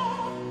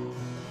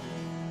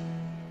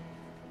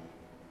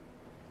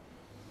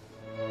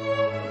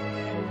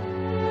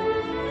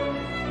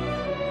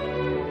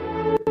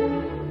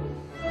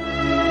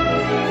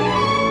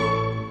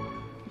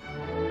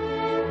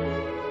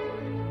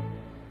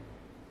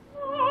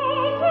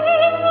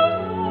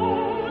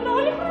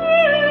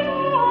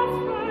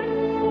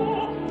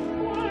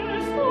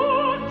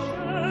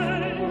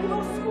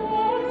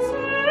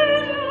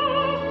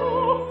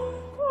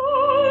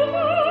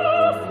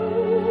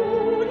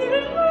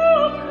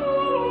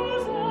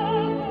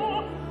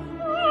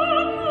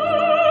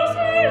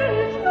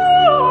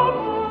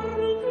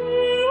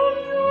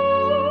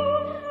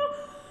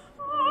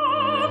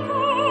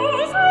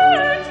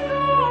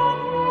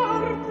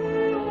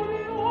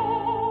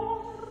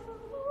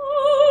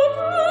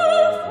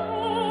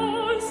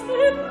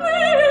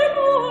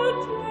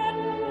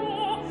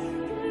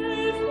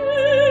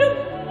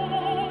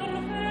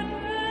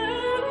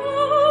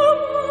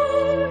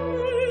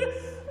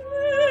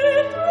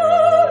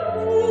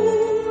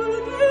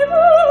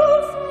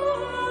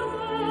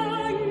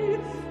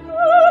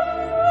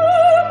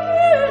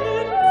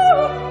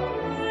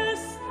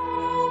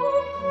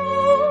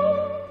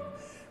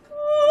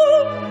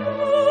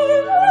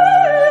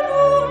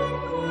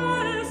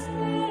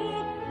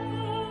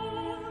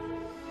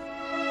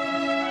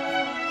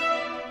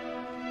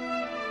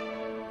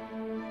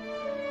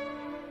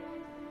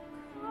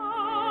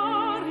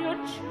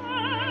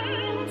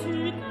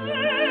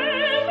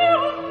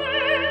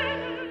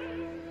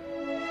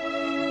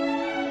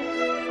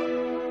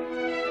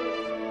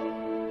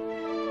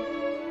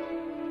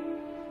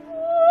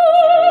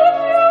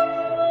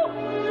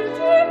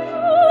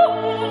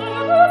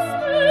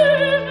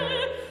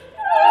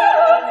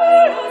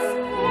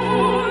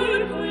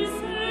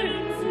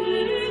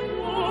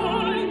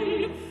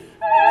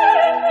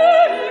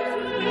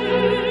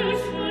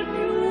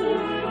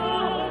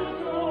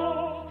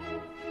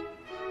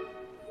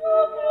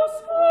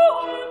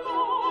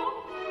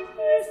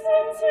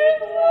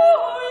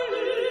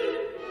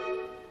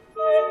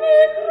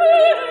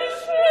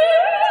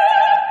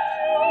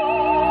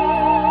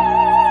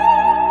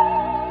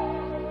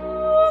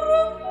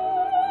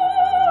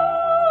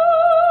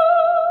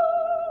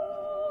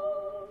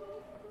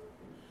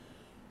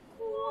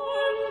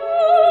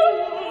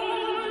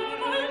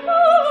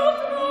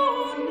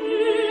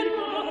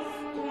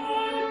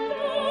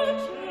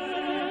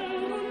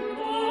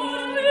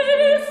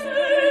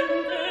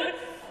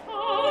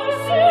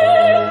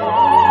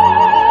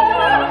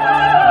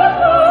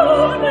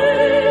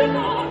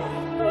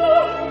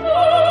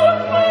 Oh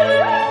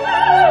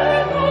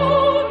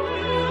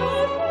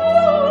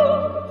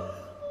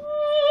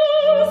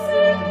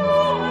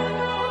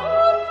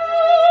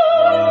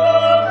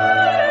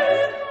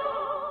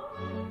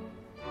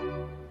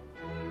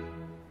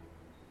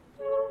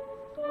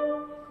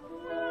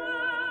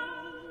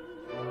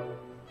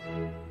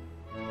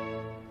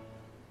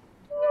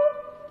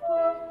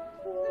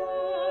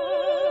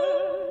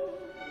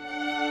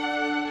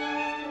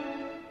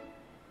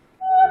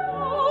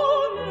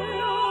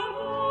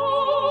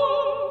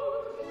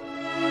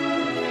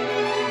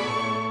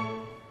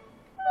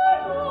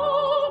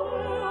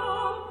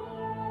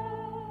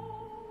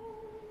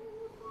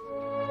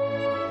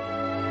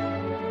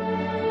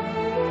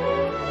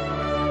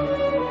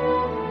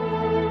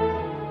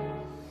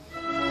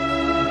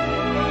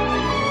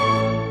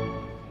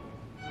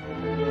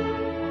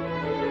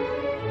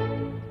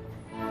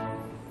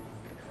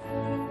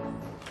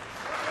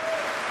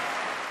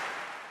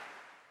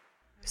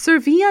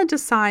Servia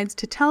decides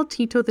to tell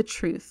Tito the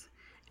truth,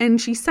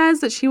 and she says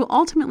that she will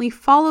ultimately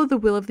follow the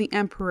will of the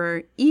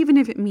emperor, even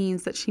if it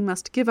means that she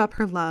must give up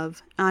her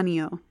love,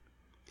 Annio.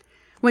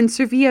 When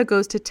Servia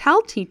goes to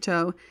tell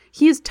Tito,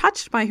 he is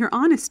touched by her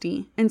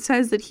honesty and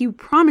says that he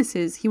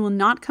promises he will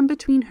not come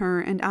between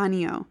her and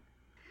Annio.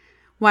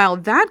 While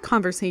that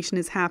conversation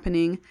is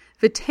happening,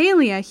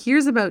 Vitellia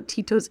hears about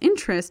Tito's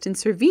interest in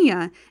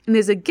Servia and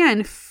is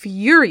again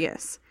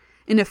furious.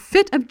 In a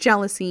fit of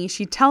jealousy,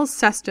 she tells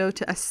Sesto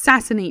to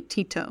assassinate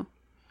Tito.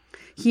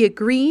 He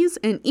agrees,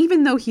 and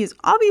even though he is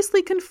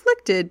obviously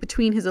conflicted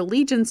between his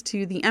allegiance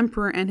to the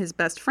emperor and his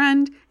best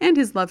friend and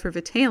his love for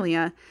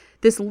Vitellia,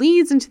 this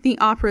leads into the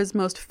opera's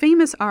most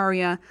famous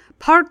aria,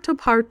 Parto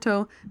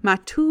Parto, ma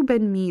tu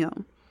ben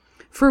mio,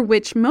 for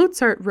which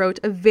Mozart wrote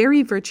a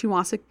very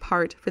virtuosic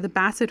part for the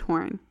basset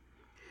horn.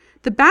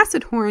 The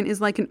basset horn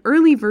is like an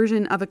early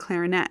version of a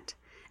clarinet,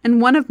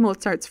 and one of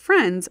Mozart's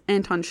friends,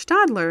 Anton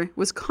Stadler,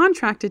 was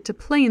contracted to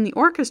play in the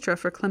orchestra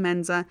for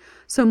Clemenza,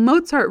 so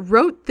Mozart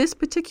wrote this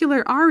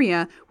particular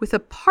aria with a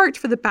part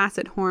for the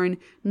basset horn,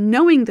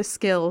 knowing the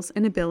skills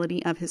and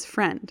ability of his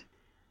friend.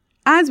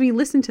 As we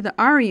listen to the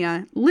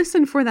aria,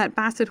 listen for that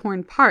basset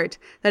horn part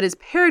that is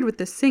paired with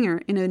the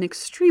singer in an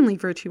extremely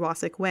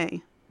virtuosic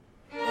way.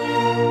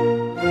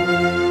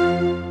 Corrido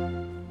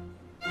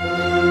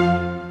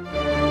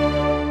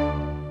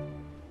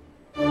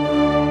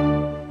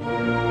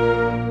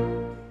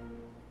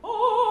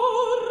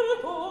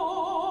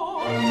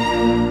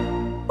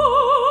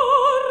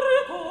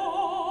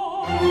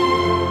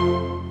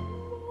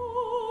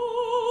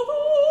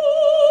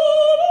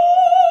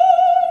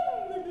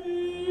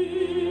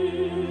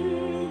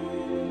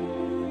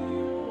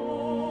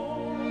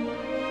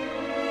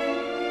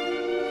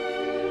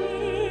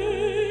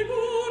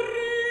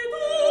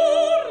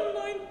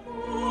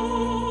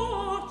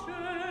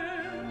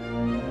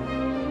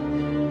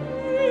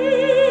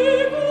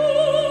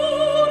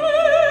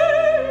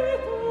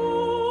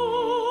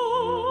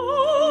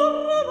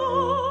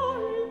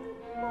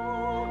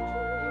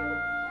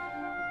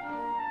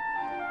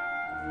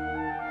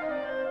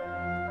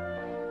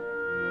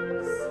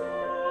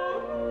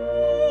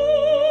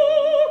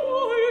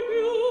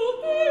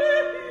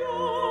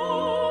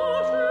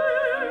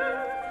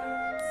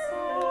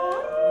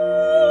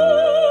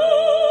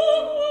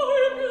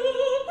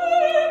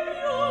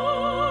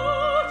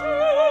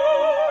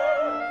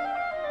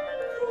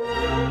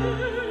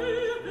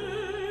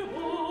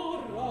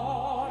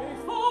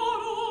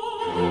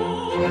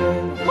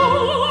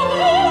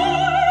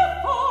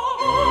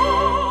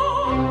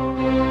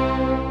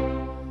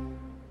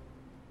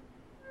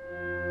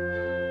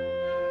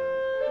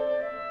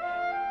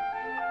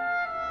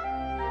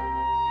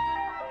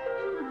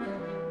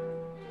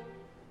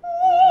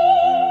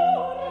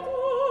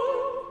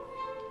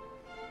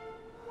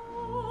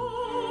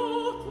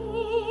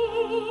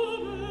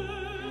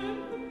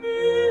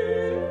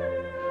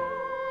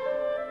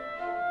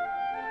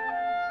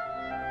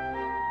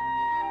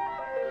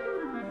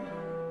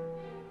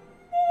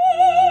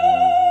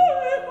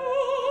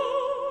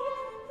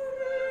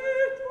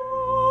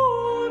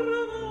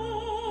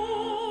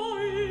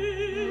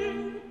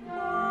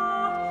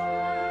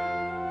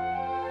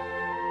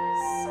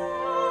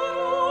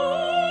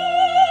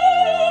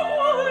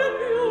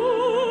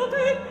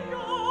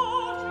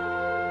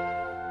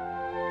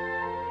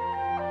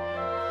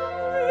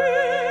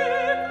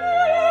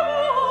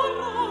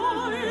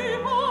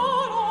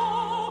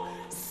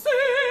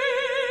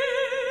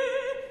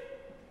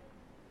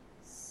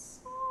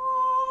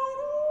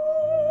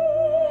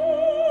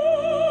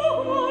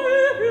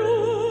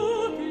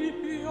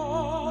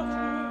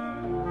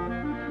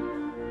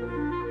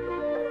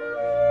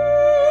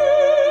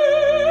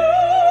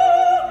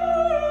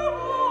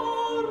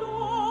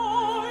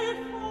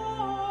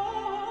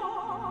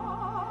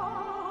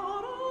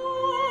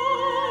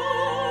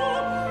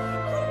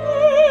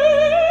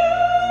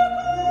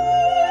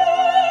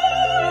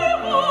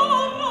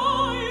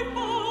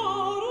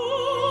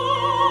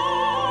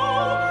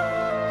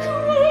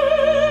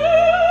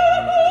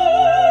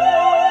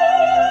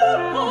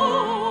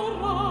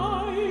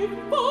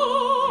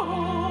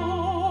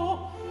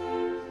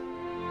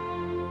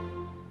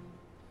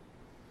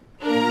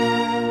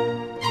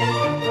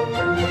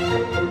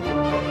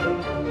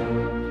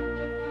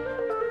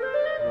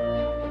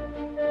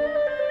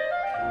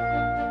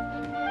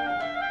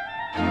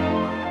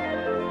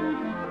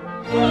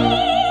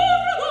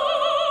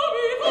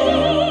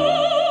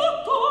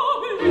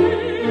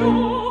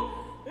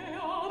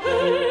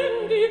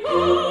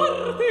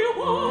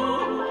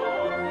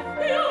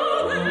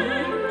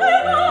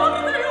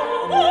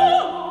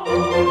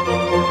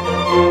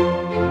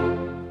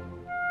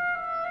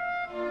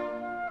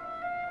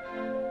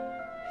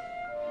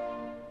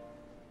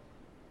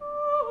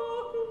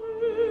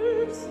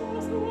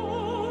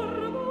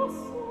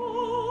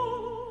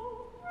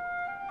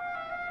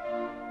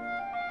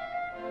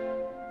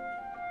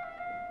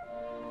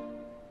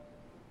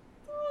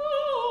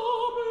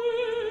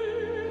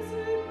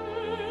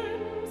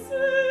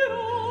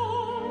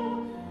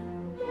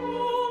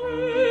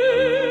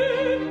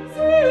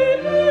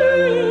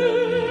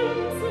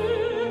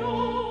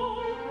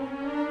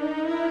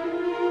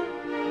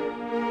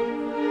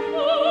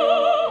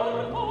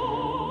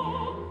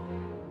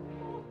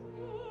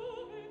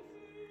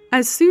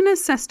As soon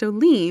as Sesto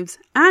leaves,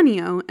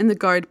 Annio and the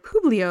guard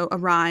Publio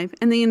arrive,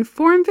 and they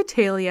inform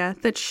Vitellia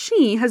that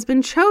she has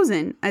been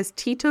chosen as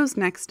Tito's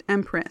next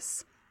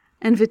empress.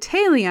 And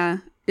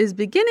Vitellia is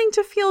beginning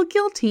to feel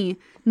guilty,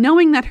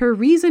 knowing that her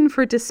reason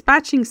for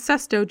dispatching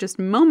Sesto just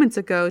moments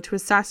ago to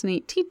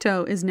assassinate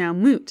Tito is now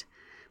moot.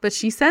 But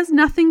she says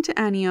nothing to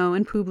Annio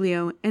and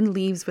Publio and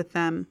leaves with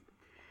them.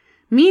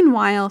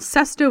 Meanwhile,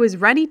 Sesto is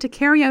ready to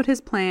carry out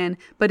his plan,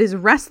 but is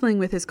wrestling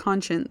with his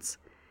conscience.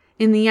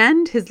 In the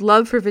end, his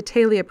love for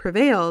Vitellia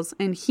prevails,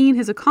 and he and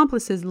his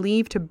accomplices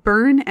leave to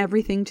burn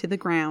everything to the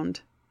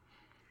ground.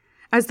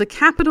 As the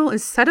capital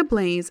is set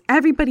ablaze,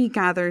 everybody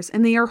gathers,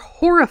 and they are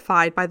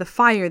horrified by the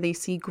fire they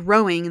see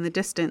growing in the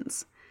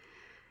distance.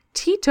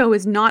 Tito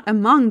is not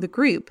among the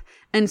group,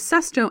 and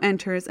Sesto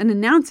enters and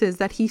announces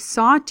that he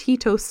saw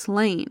Tito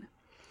slain.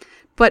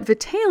 But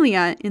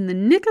Vitellia, in the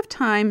nick of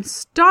time,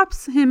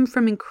 stops him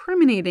from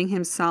incriminating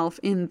himself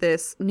in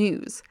this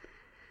news.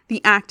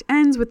 The act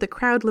ends with the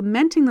crowd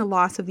lamenting the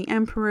loss of the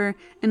emperor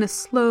in a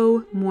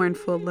slow,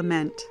 mournful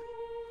lament.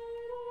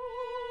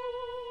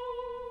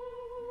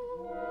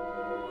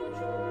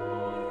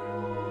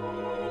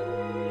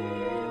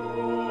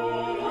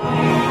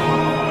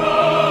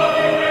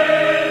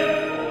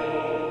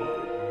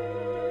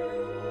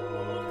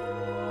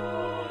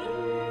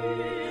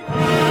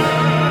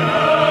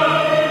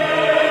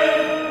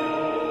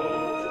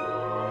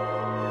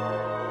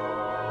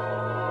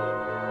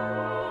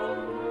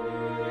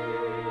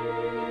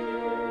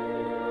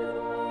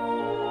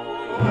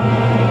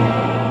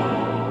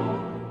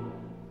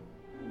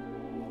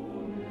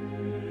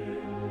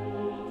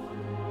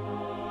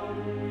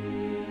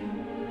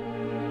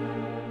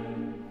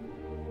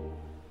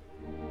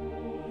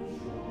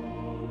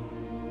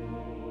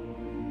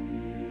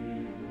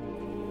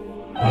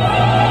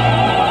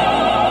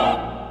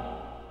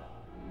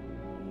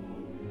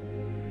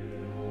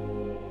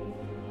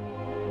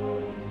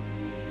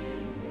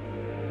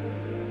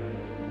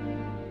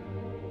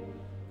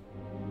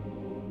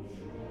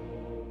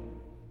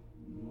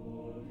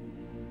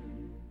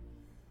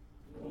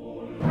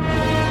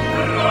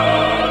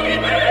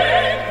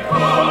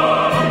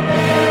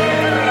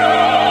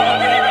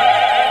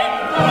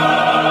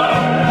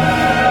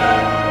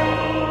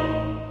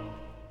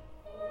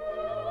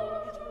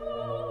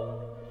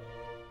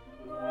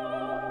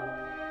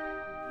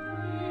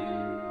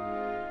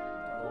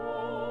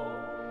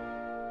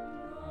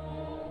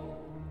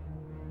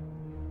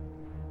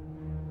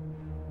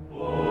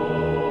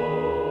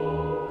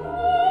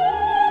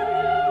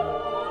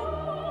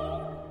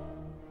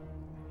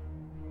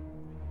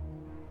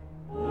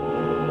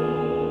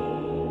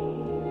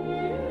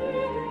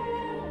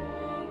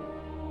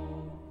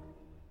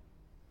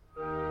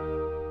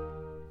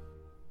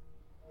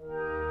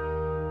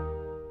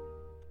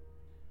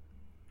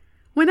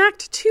 When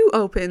Act 2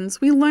 opens,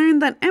 we learn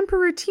that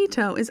Emperor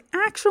Tito is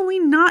actually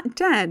not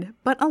dead,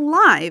 but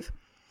alive.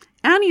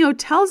 Annio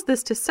tells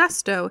this to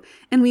Sesto,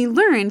 and we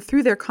learn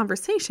through their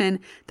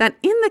conversation that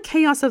in the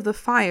chaos of the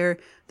fire,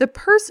 the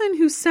person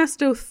who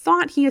Sesto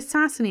thought he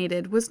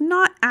assassinated was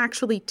not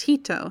actually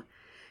Tito.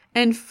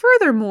 And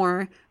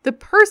furthermore, the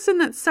person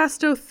that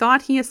Sesto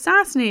thought he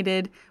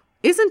assassinated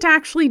isn't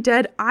actually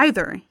dead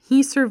either.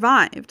 He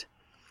survived.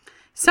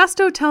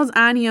 Sesto tells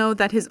Annio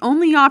that his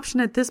only option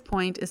at this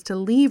point is to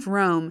leave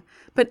Rome,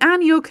 but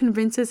Annio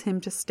convinces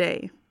him to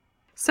stay.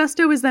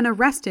 Sesto is then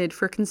arrested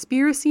for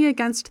conspiracy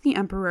against the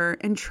emperor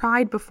and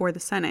tried before the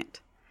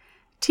Senate.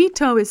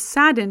 Tito is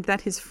saddened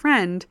that his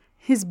friend,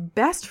 his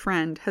best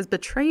friend, has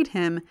betrayed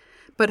him,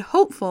 but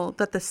hopeful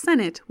that the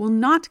Senate will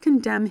not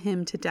condemn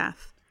him to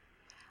death.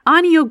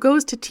 Annio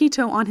goes to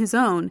Tito on his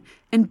own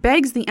and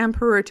begs the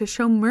emperor to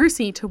show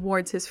mercy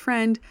towards his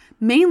friend,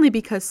 mainly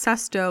because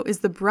Sesto is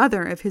the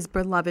brother of his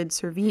beloved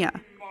Servia.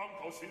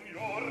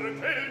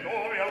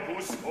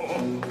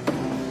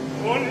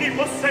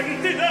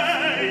 Onnipossenti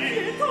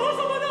lei,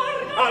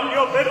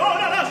 Annio per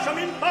ora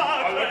lasciami in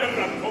pace. Alla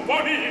guerra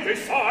componite,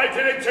 sai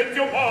che leggenti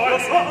o mai. Lo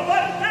so,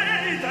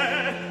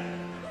 partite.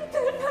 Te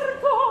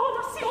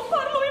perdona se io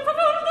parlo in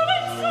favor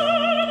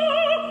dell'anciano,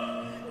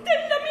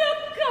 della mia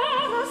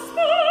cara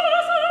sposa.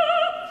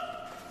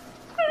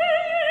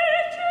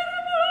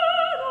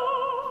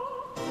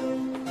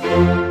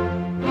 Oh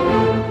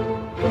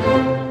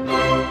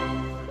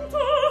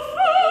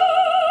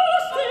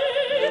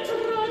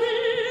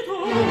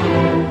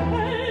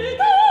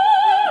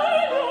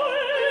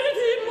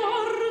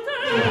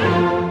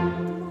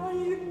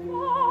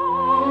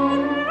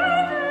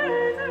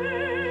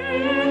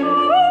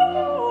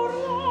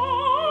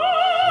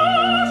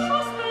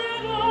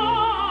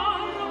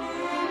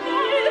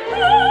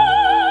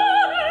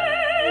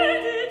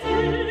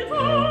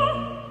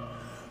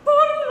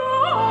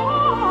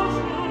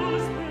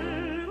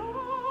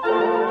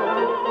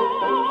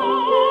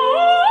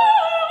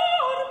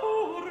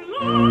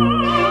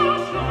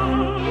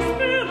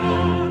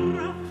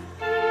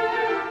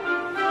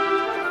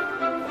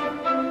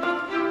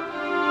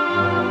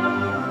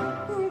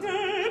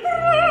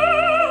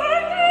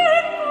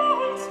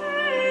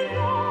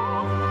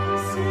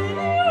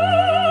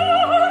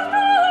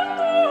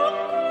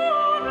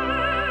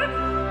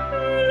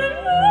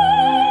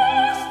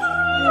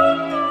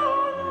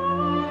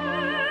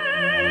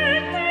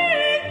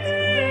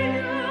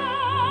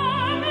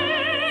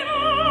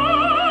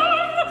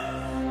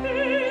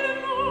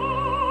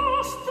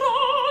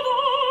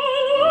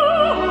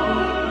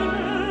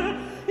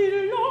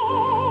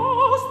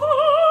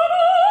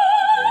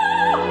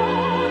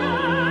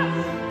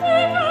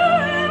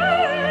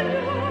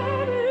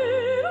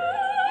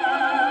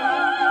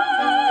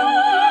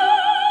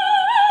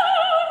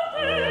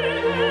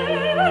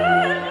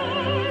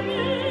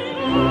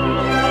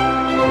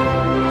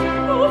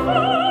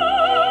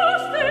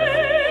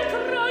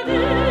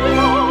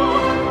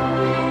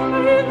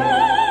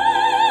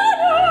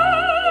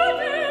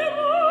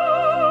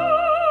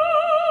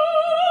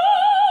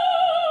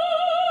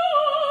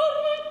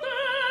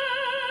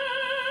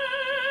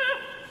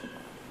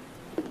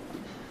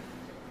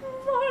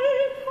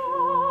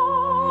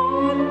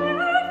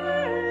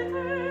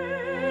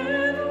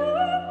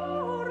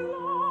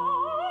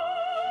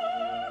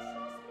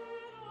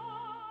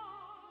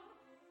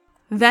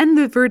Then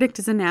the verdict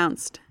is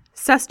announced.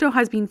 Sesto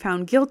has been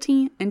found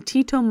guilty, and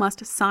Tito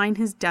must sign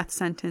his death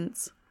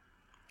sentence.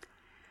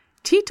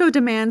 Tito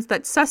demands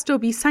that Sesto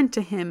be sent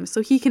to him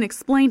so he can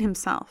explain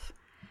himself,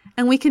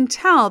 and we can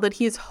tell that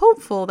he is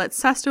hopeful that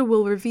Sesto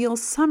will reveal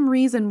some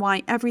reason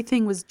why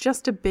everything was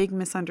just a big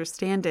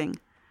misunderstanding.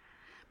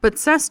 But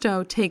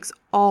Sesto takes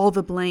all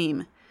the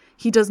blame.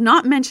 He does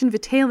not mention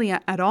Vitellia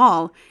at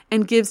all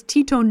and gives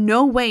Tito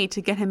no way to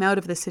get him out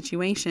of the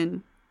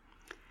situation.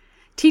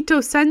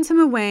 Tito sends him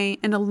away,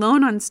 and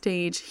alone on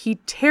stage, he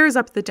tears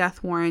up the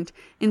death warrant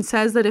and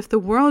says that if the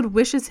world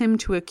wishes him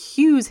to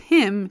accuse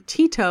him,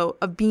 Tito,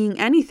 of being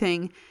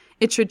anything,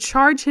 it should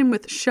charge him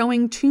with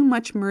showing too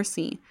much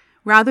mercy,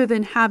 rather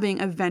than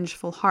having a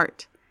vengeful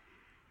heart.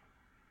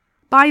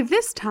 By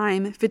this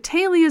time,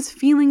 Vitellia's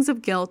feelings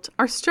of guilt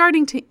are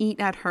starting to eat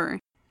at her.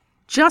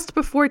 Just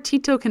before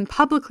Tito can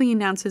publicly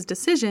announce his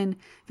decision,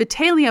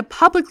 Vitellia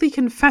publicly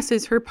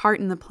confesses her part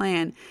in the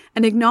plan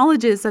and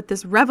acknowledges that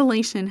this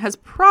revelation has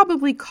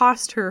probably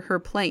cost her her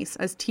place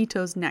as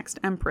Tito's next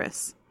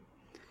empress.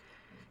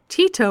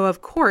 Tito,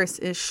 of course,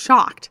 is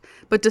shocked,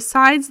 but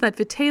decides that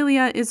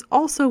Vitellia is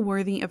also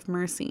worthy of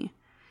mercy.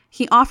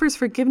 He offers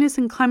forgiveness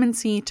and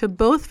clemency to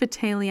both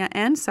Vitellia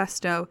and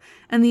Sesto,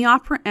 and the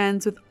opera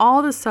ends with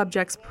all the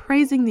subjects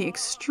praising the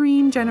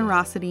extreme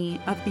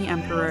generosity of the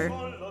emperor.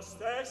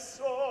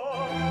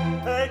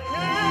 E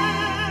che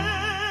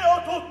io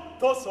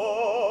tutto so,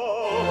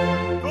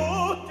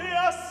 tutti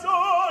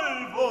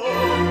assolvo,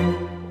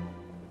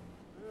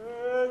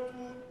 e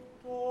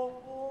tutto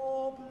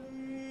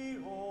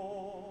oblio.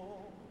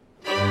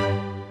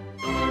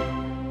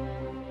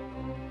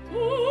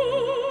 Tu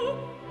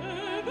e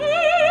me,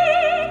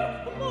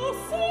 ma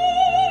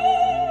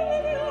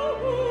salve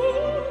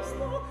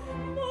Augusta,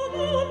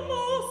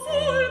 Madonna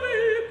salve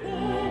il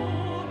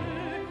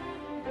cuore,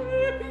 e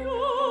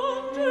piangerà.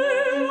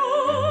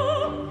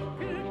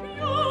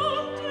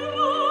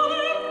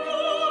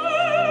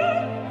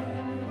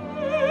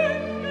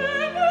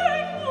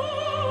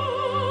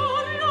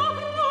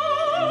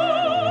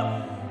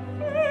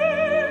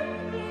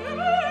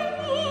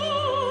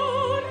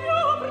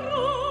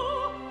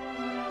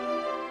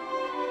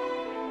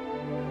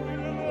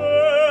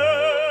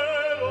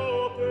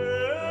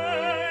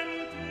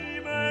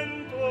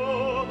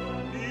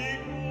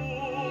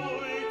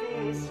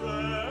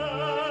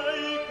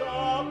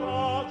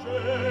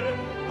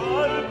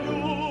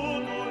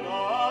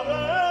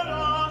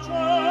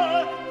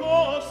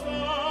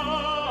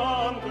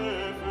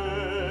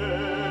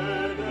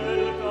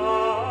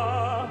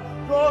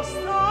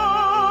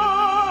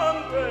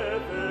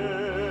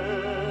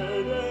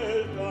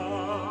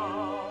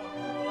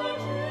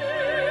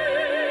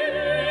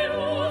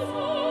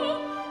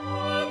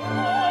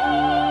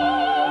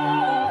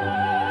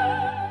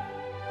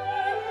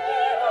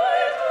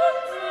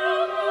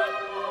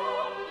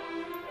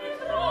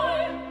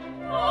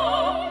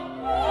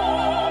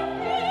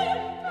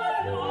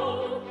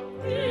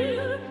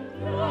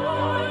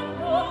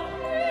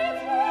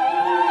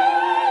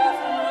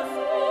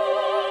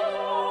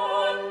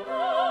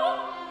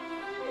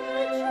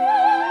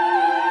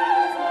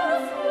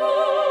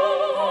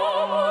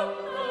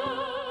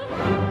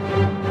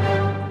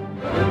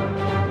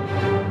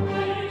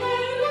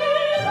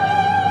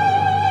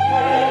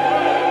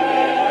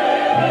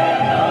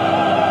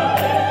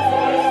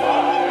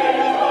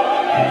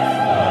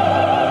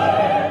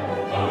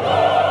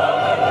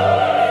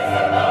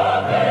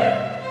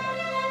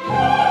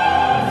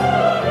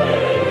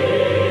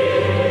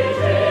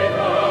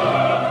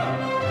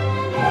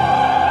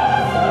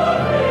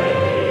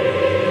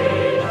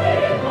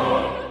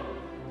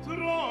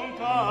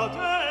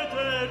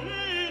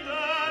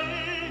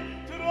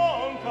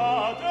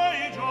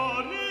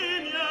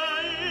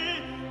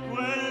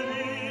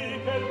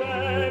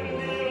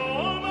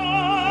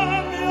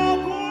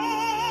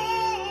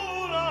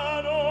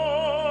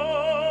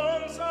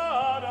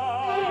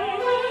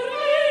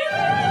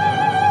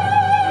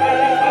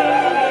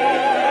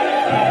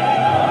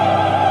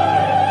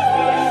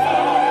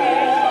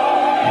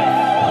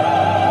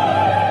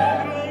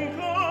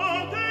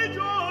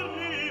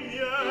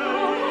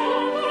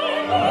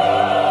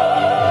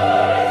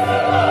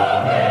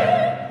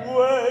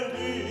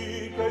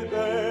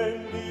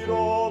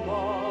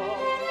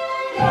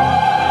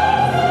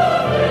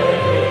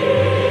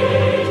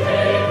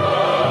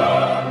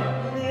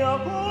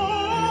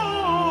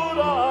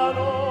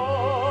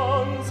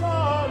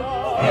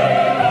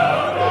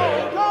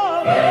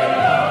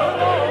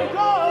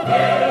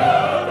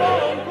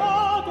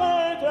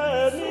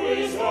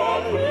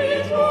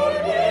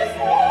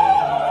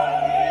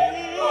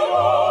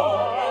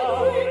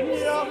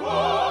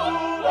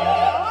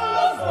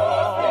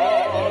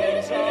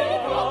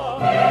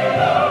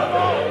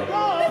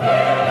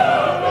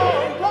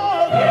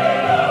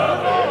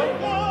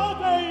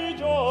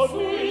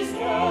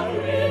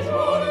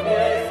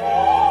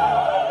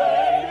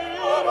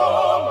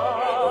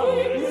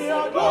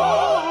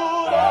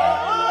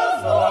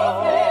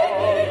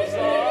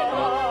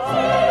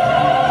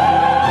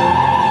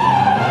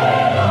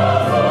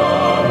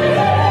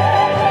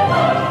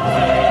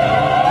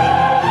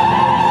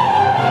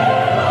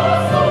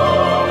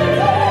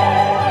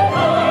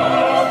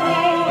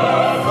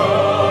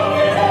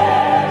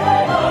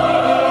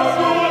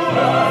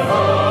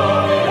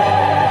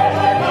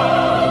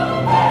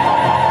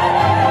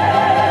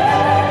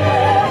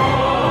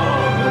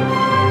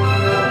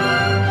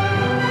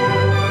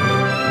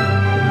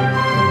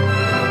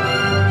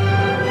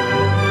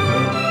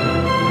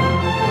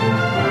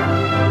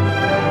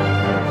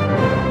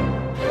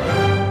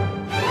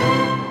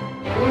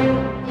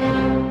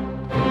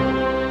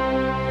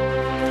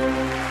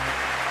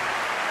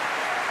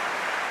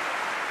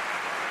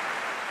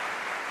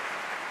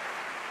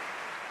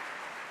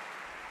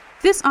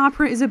 This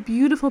opera is a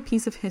beautiful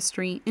piece of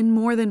history in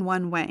more than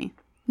one way.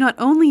 Not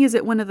only is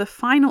it one of the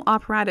final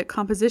operatic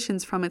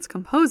compositions from its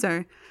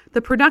composer,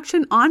 the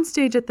production on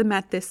stage at the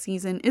Met this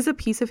season is a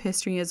piece of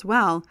history as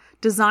well,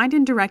 designed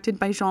and directed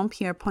by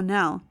Jean-Pierre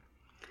Pournelle.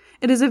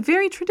 It is a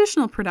very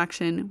traditional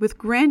production with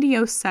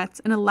grandiose sets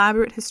and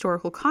elaborate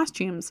historical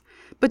costumes,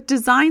 but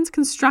designs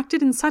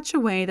constructed in such a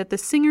way that the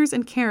singers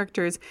and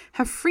characters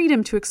have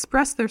freedom to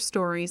express their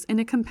stories in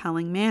a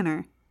compelling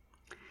manner.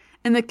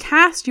 And the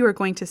cast you are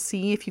going to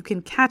see, if you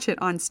can catch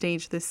it on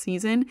stage this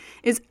season,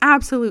 is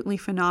absolutely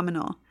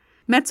phenomenal.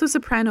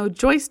 Mezzo-soprano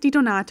Joyce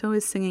DiDonato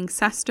is singing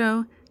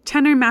Sesto,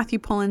 tenor Matthew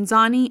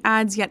Polenzani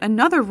adds yet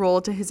another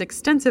role to his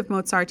extensive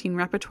Mozartine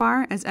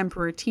repertoire as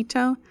Emperor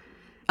Tito,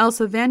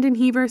 Elsa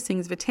Vandenhever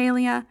sings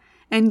Vitalia,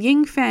 and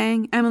Ying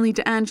Fang, Emily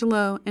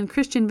D'Angelo, and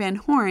Christian Van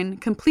Horn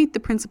complete the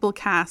principal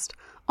cast,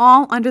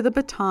 all under the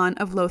baton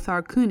of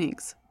Lothar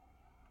Koenigs.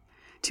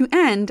 To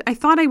end, I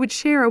thought I would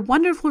share a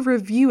wonderful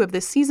review of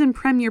the season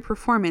premiere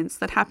performance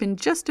that happened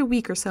just a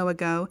week or so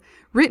ago,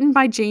 written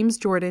by James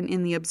Jordan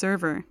in The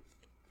Observer.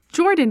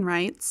 Jordan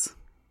writes,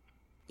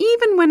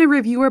 "Even when a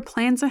reviewer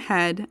plans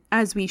ahead,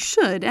 as we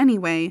should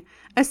anyway,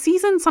 a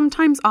season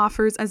sometimes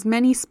offers as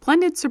many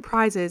splendid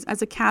surprises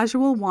as a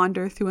casual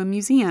wander through a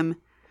museum.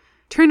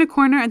 Turn a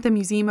corner at the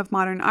Museum of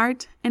Modern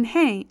Art, and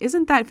hey,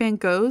 isn't that Van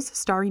Gogh's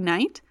Starry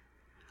Night?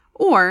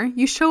 Or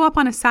you show up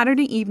on a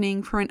Saturday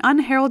evening for an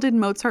unheralded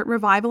Mozart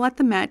revival at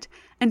the Met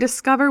and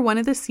discover one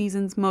of the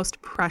season's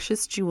most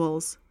precious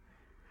jewels.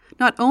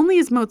 Not only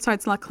is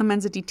Mozart's La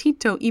Clemenza di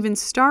Tito even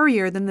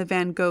starrier than the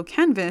Van Gogh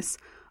canvas,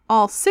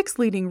 all 6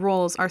 leading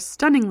roles are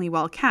stunningly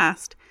well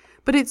cast,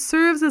 but it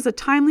serves as a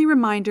timely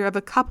reminder of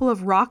a couple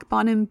of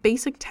rock-bottom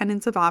basic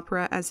tenets of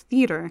opera as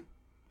theater.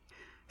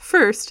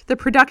 First, the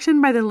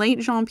production by the late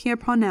Jean-Pierre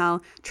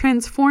Pournelle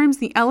transforms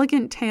the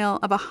elegant tale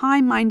of a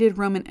high-minded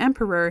Roman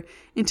emperor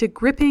into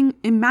gripping,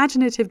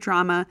 imaginative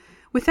drama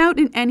without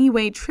in any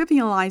way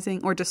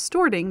trivializing or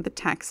distorting the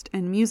text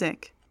and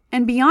music.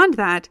 And beyond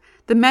that,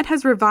 the Met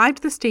has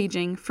revived the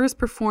staging, first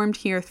performed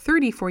here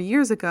 34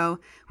 years ago,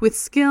 with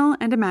skill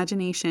and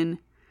imagination.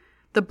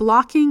 The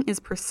blocking is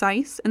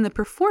precise, and the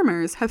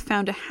performers have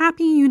found a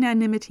happy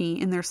unanimity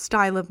in their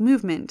style of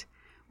movement,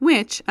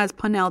 which, as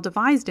Pournelle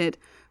devised it,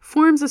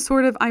 forms a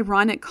sort of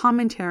ironic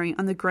commentary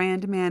on the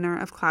grand manner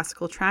of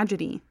classical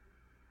tragedy.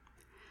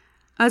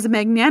 As a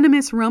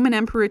magnanimous Roman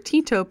Emperor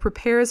Tito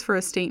prepares for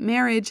a state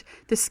marriage,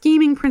 the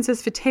scheming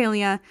Princess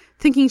Vitalia,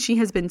 thinking she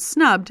has been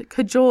snubbed,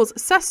 cajoles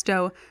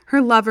Sesto,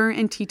 her lover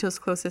and Tito's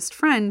closest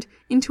friend,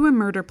 into a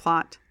murder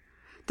plot.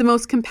 The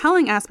most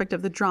compelling aspect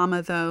of the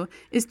drama, though,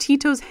 is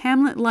Tito's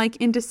Hamlet-like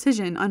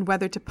indecision on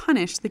whether to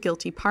punish the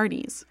guilty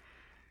parties.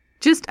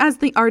 Just as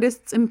the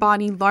artists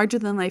embody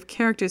larger-than-life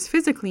characters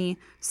physically,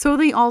 so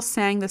they all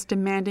sang this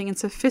demanding and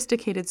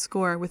sophisticated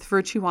score with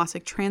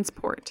virtuosic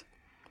transport.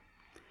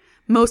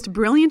 Most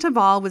brilliant of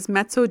all was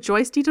mezzo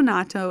Joyce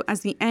DiDonato as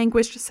the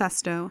anguished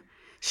Sesto.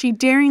 She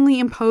daringly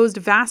imposed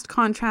vast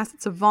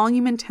contrasts of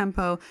volume and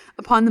tempo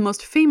upon the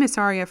most famous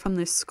aria from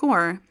this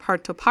score,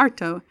 Parto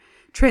Parto,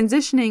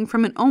 transitioning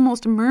from an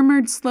almost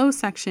murmured slow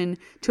section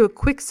to a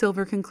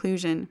quicksilver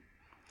conclusion.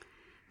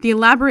 The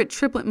elaborate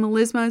triplet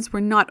melismas were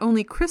not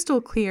only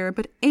crystal clear,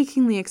 but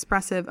achingly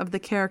expressive of the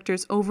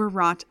character's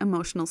overwrought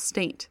emotional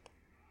state.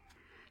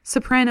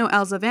 Soprano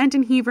Elsa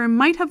Vandenhever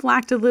might have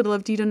lacked a little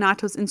of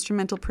DiDonato's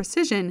instrumental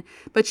precision,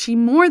 but she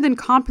more than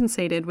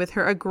compensated with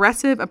her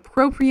aggressive,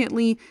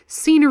 appropriately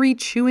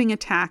scenery-chewing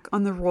attack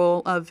on the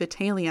role of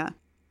Vitalia.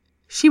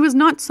 She was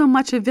not so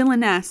much a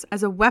villainess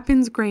as a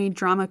weapons-grade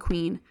drama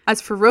queen, as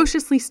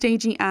ferociously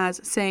stagey as,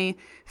 say,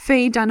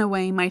 Faye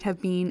Dunaway might have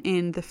been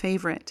in The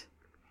Favourite.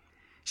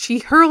 She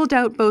hurled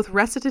out both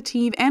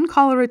recitative and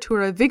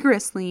coloratura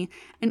vigorously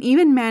and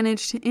even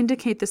managed to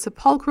indicate the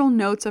sepulchral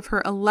notes of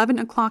her 11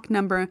 o'clock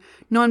number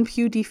Non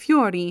più di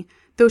fiori,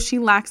 though she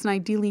lacks an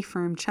ideally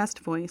firm chest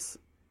voice.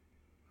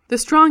 The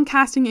strong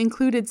casting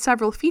included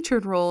several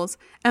featured roles,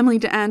 Emily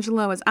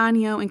D'Angelo as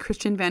Annio and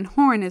Christian Van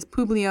Horn as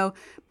Publio,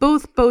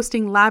 both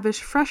boasting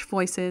lavish, fresh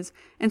voices,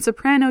 and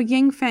soprano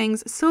Ying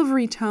Fang's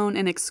silvery tone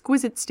and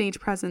exquisite stage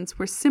presence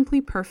were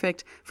simply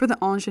perfect for the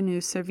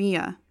ingenue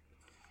Servia.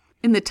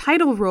 In the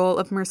title role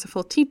of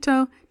Merciful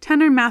Tito,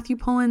 tenor Matthew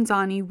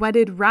Polenzani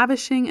wedded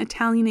ravishing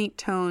Italianate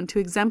tone to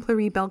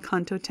exemplary bel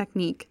canto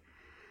technique.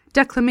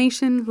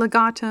 Declamation,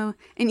 legato,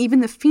 and even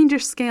the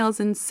fiendish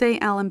scales in Se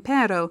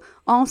all'impero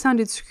all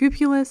sounded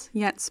scrupulous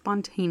yet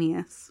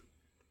spontaneous.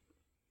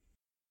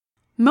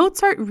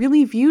 Mozart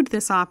really viewed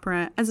this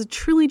opera as a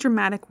truly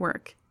dramatic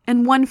work,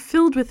 and one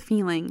filled with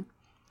feeling.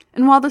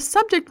 And while the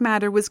subject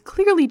matter was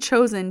clearly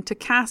chosen to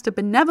cast a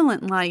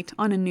benevolent light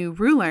on a new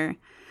ruler,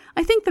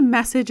 I think the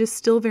message is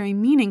still very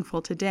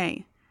meaningful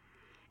today.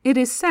 It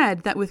is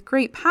said that with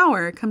great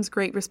power comes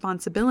great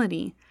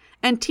responsibility,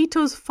 and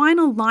Tito's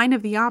final line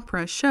of the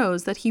opera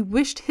shows that he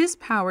wished his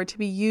power to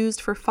be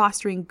used for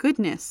fostering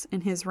goodness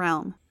in his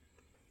realm.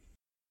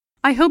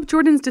 I hope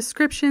Jordan's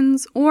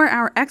descriptions or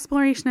our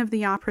exploration of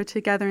the opera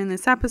together in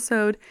this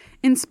episode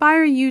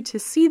inspire you to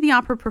see the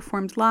opera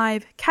performed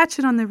live, catch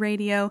it on the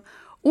radio,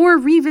 or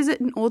revisit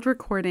an old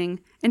recording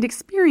and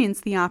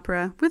experience the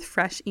opera with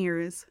fresh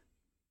ears.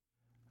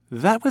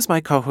 That was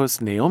my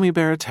co-host Naomi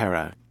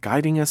Baratera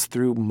guiding us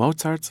through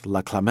Mozart's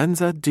La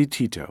Clemenza di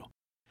Tito.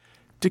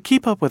 To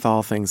keep up with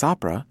all things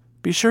opera,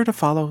 be sure to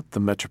follow the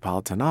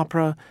Metropolitan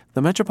Opera,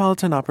 the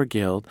Metropolitan Opera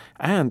Guild,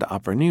 and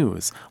Opera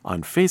News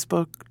on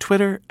Facebook,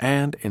 Twitter,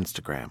 and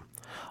Instagram.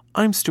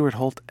 I'm Stuart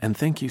Holt, and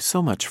thank you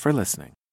so much for listening.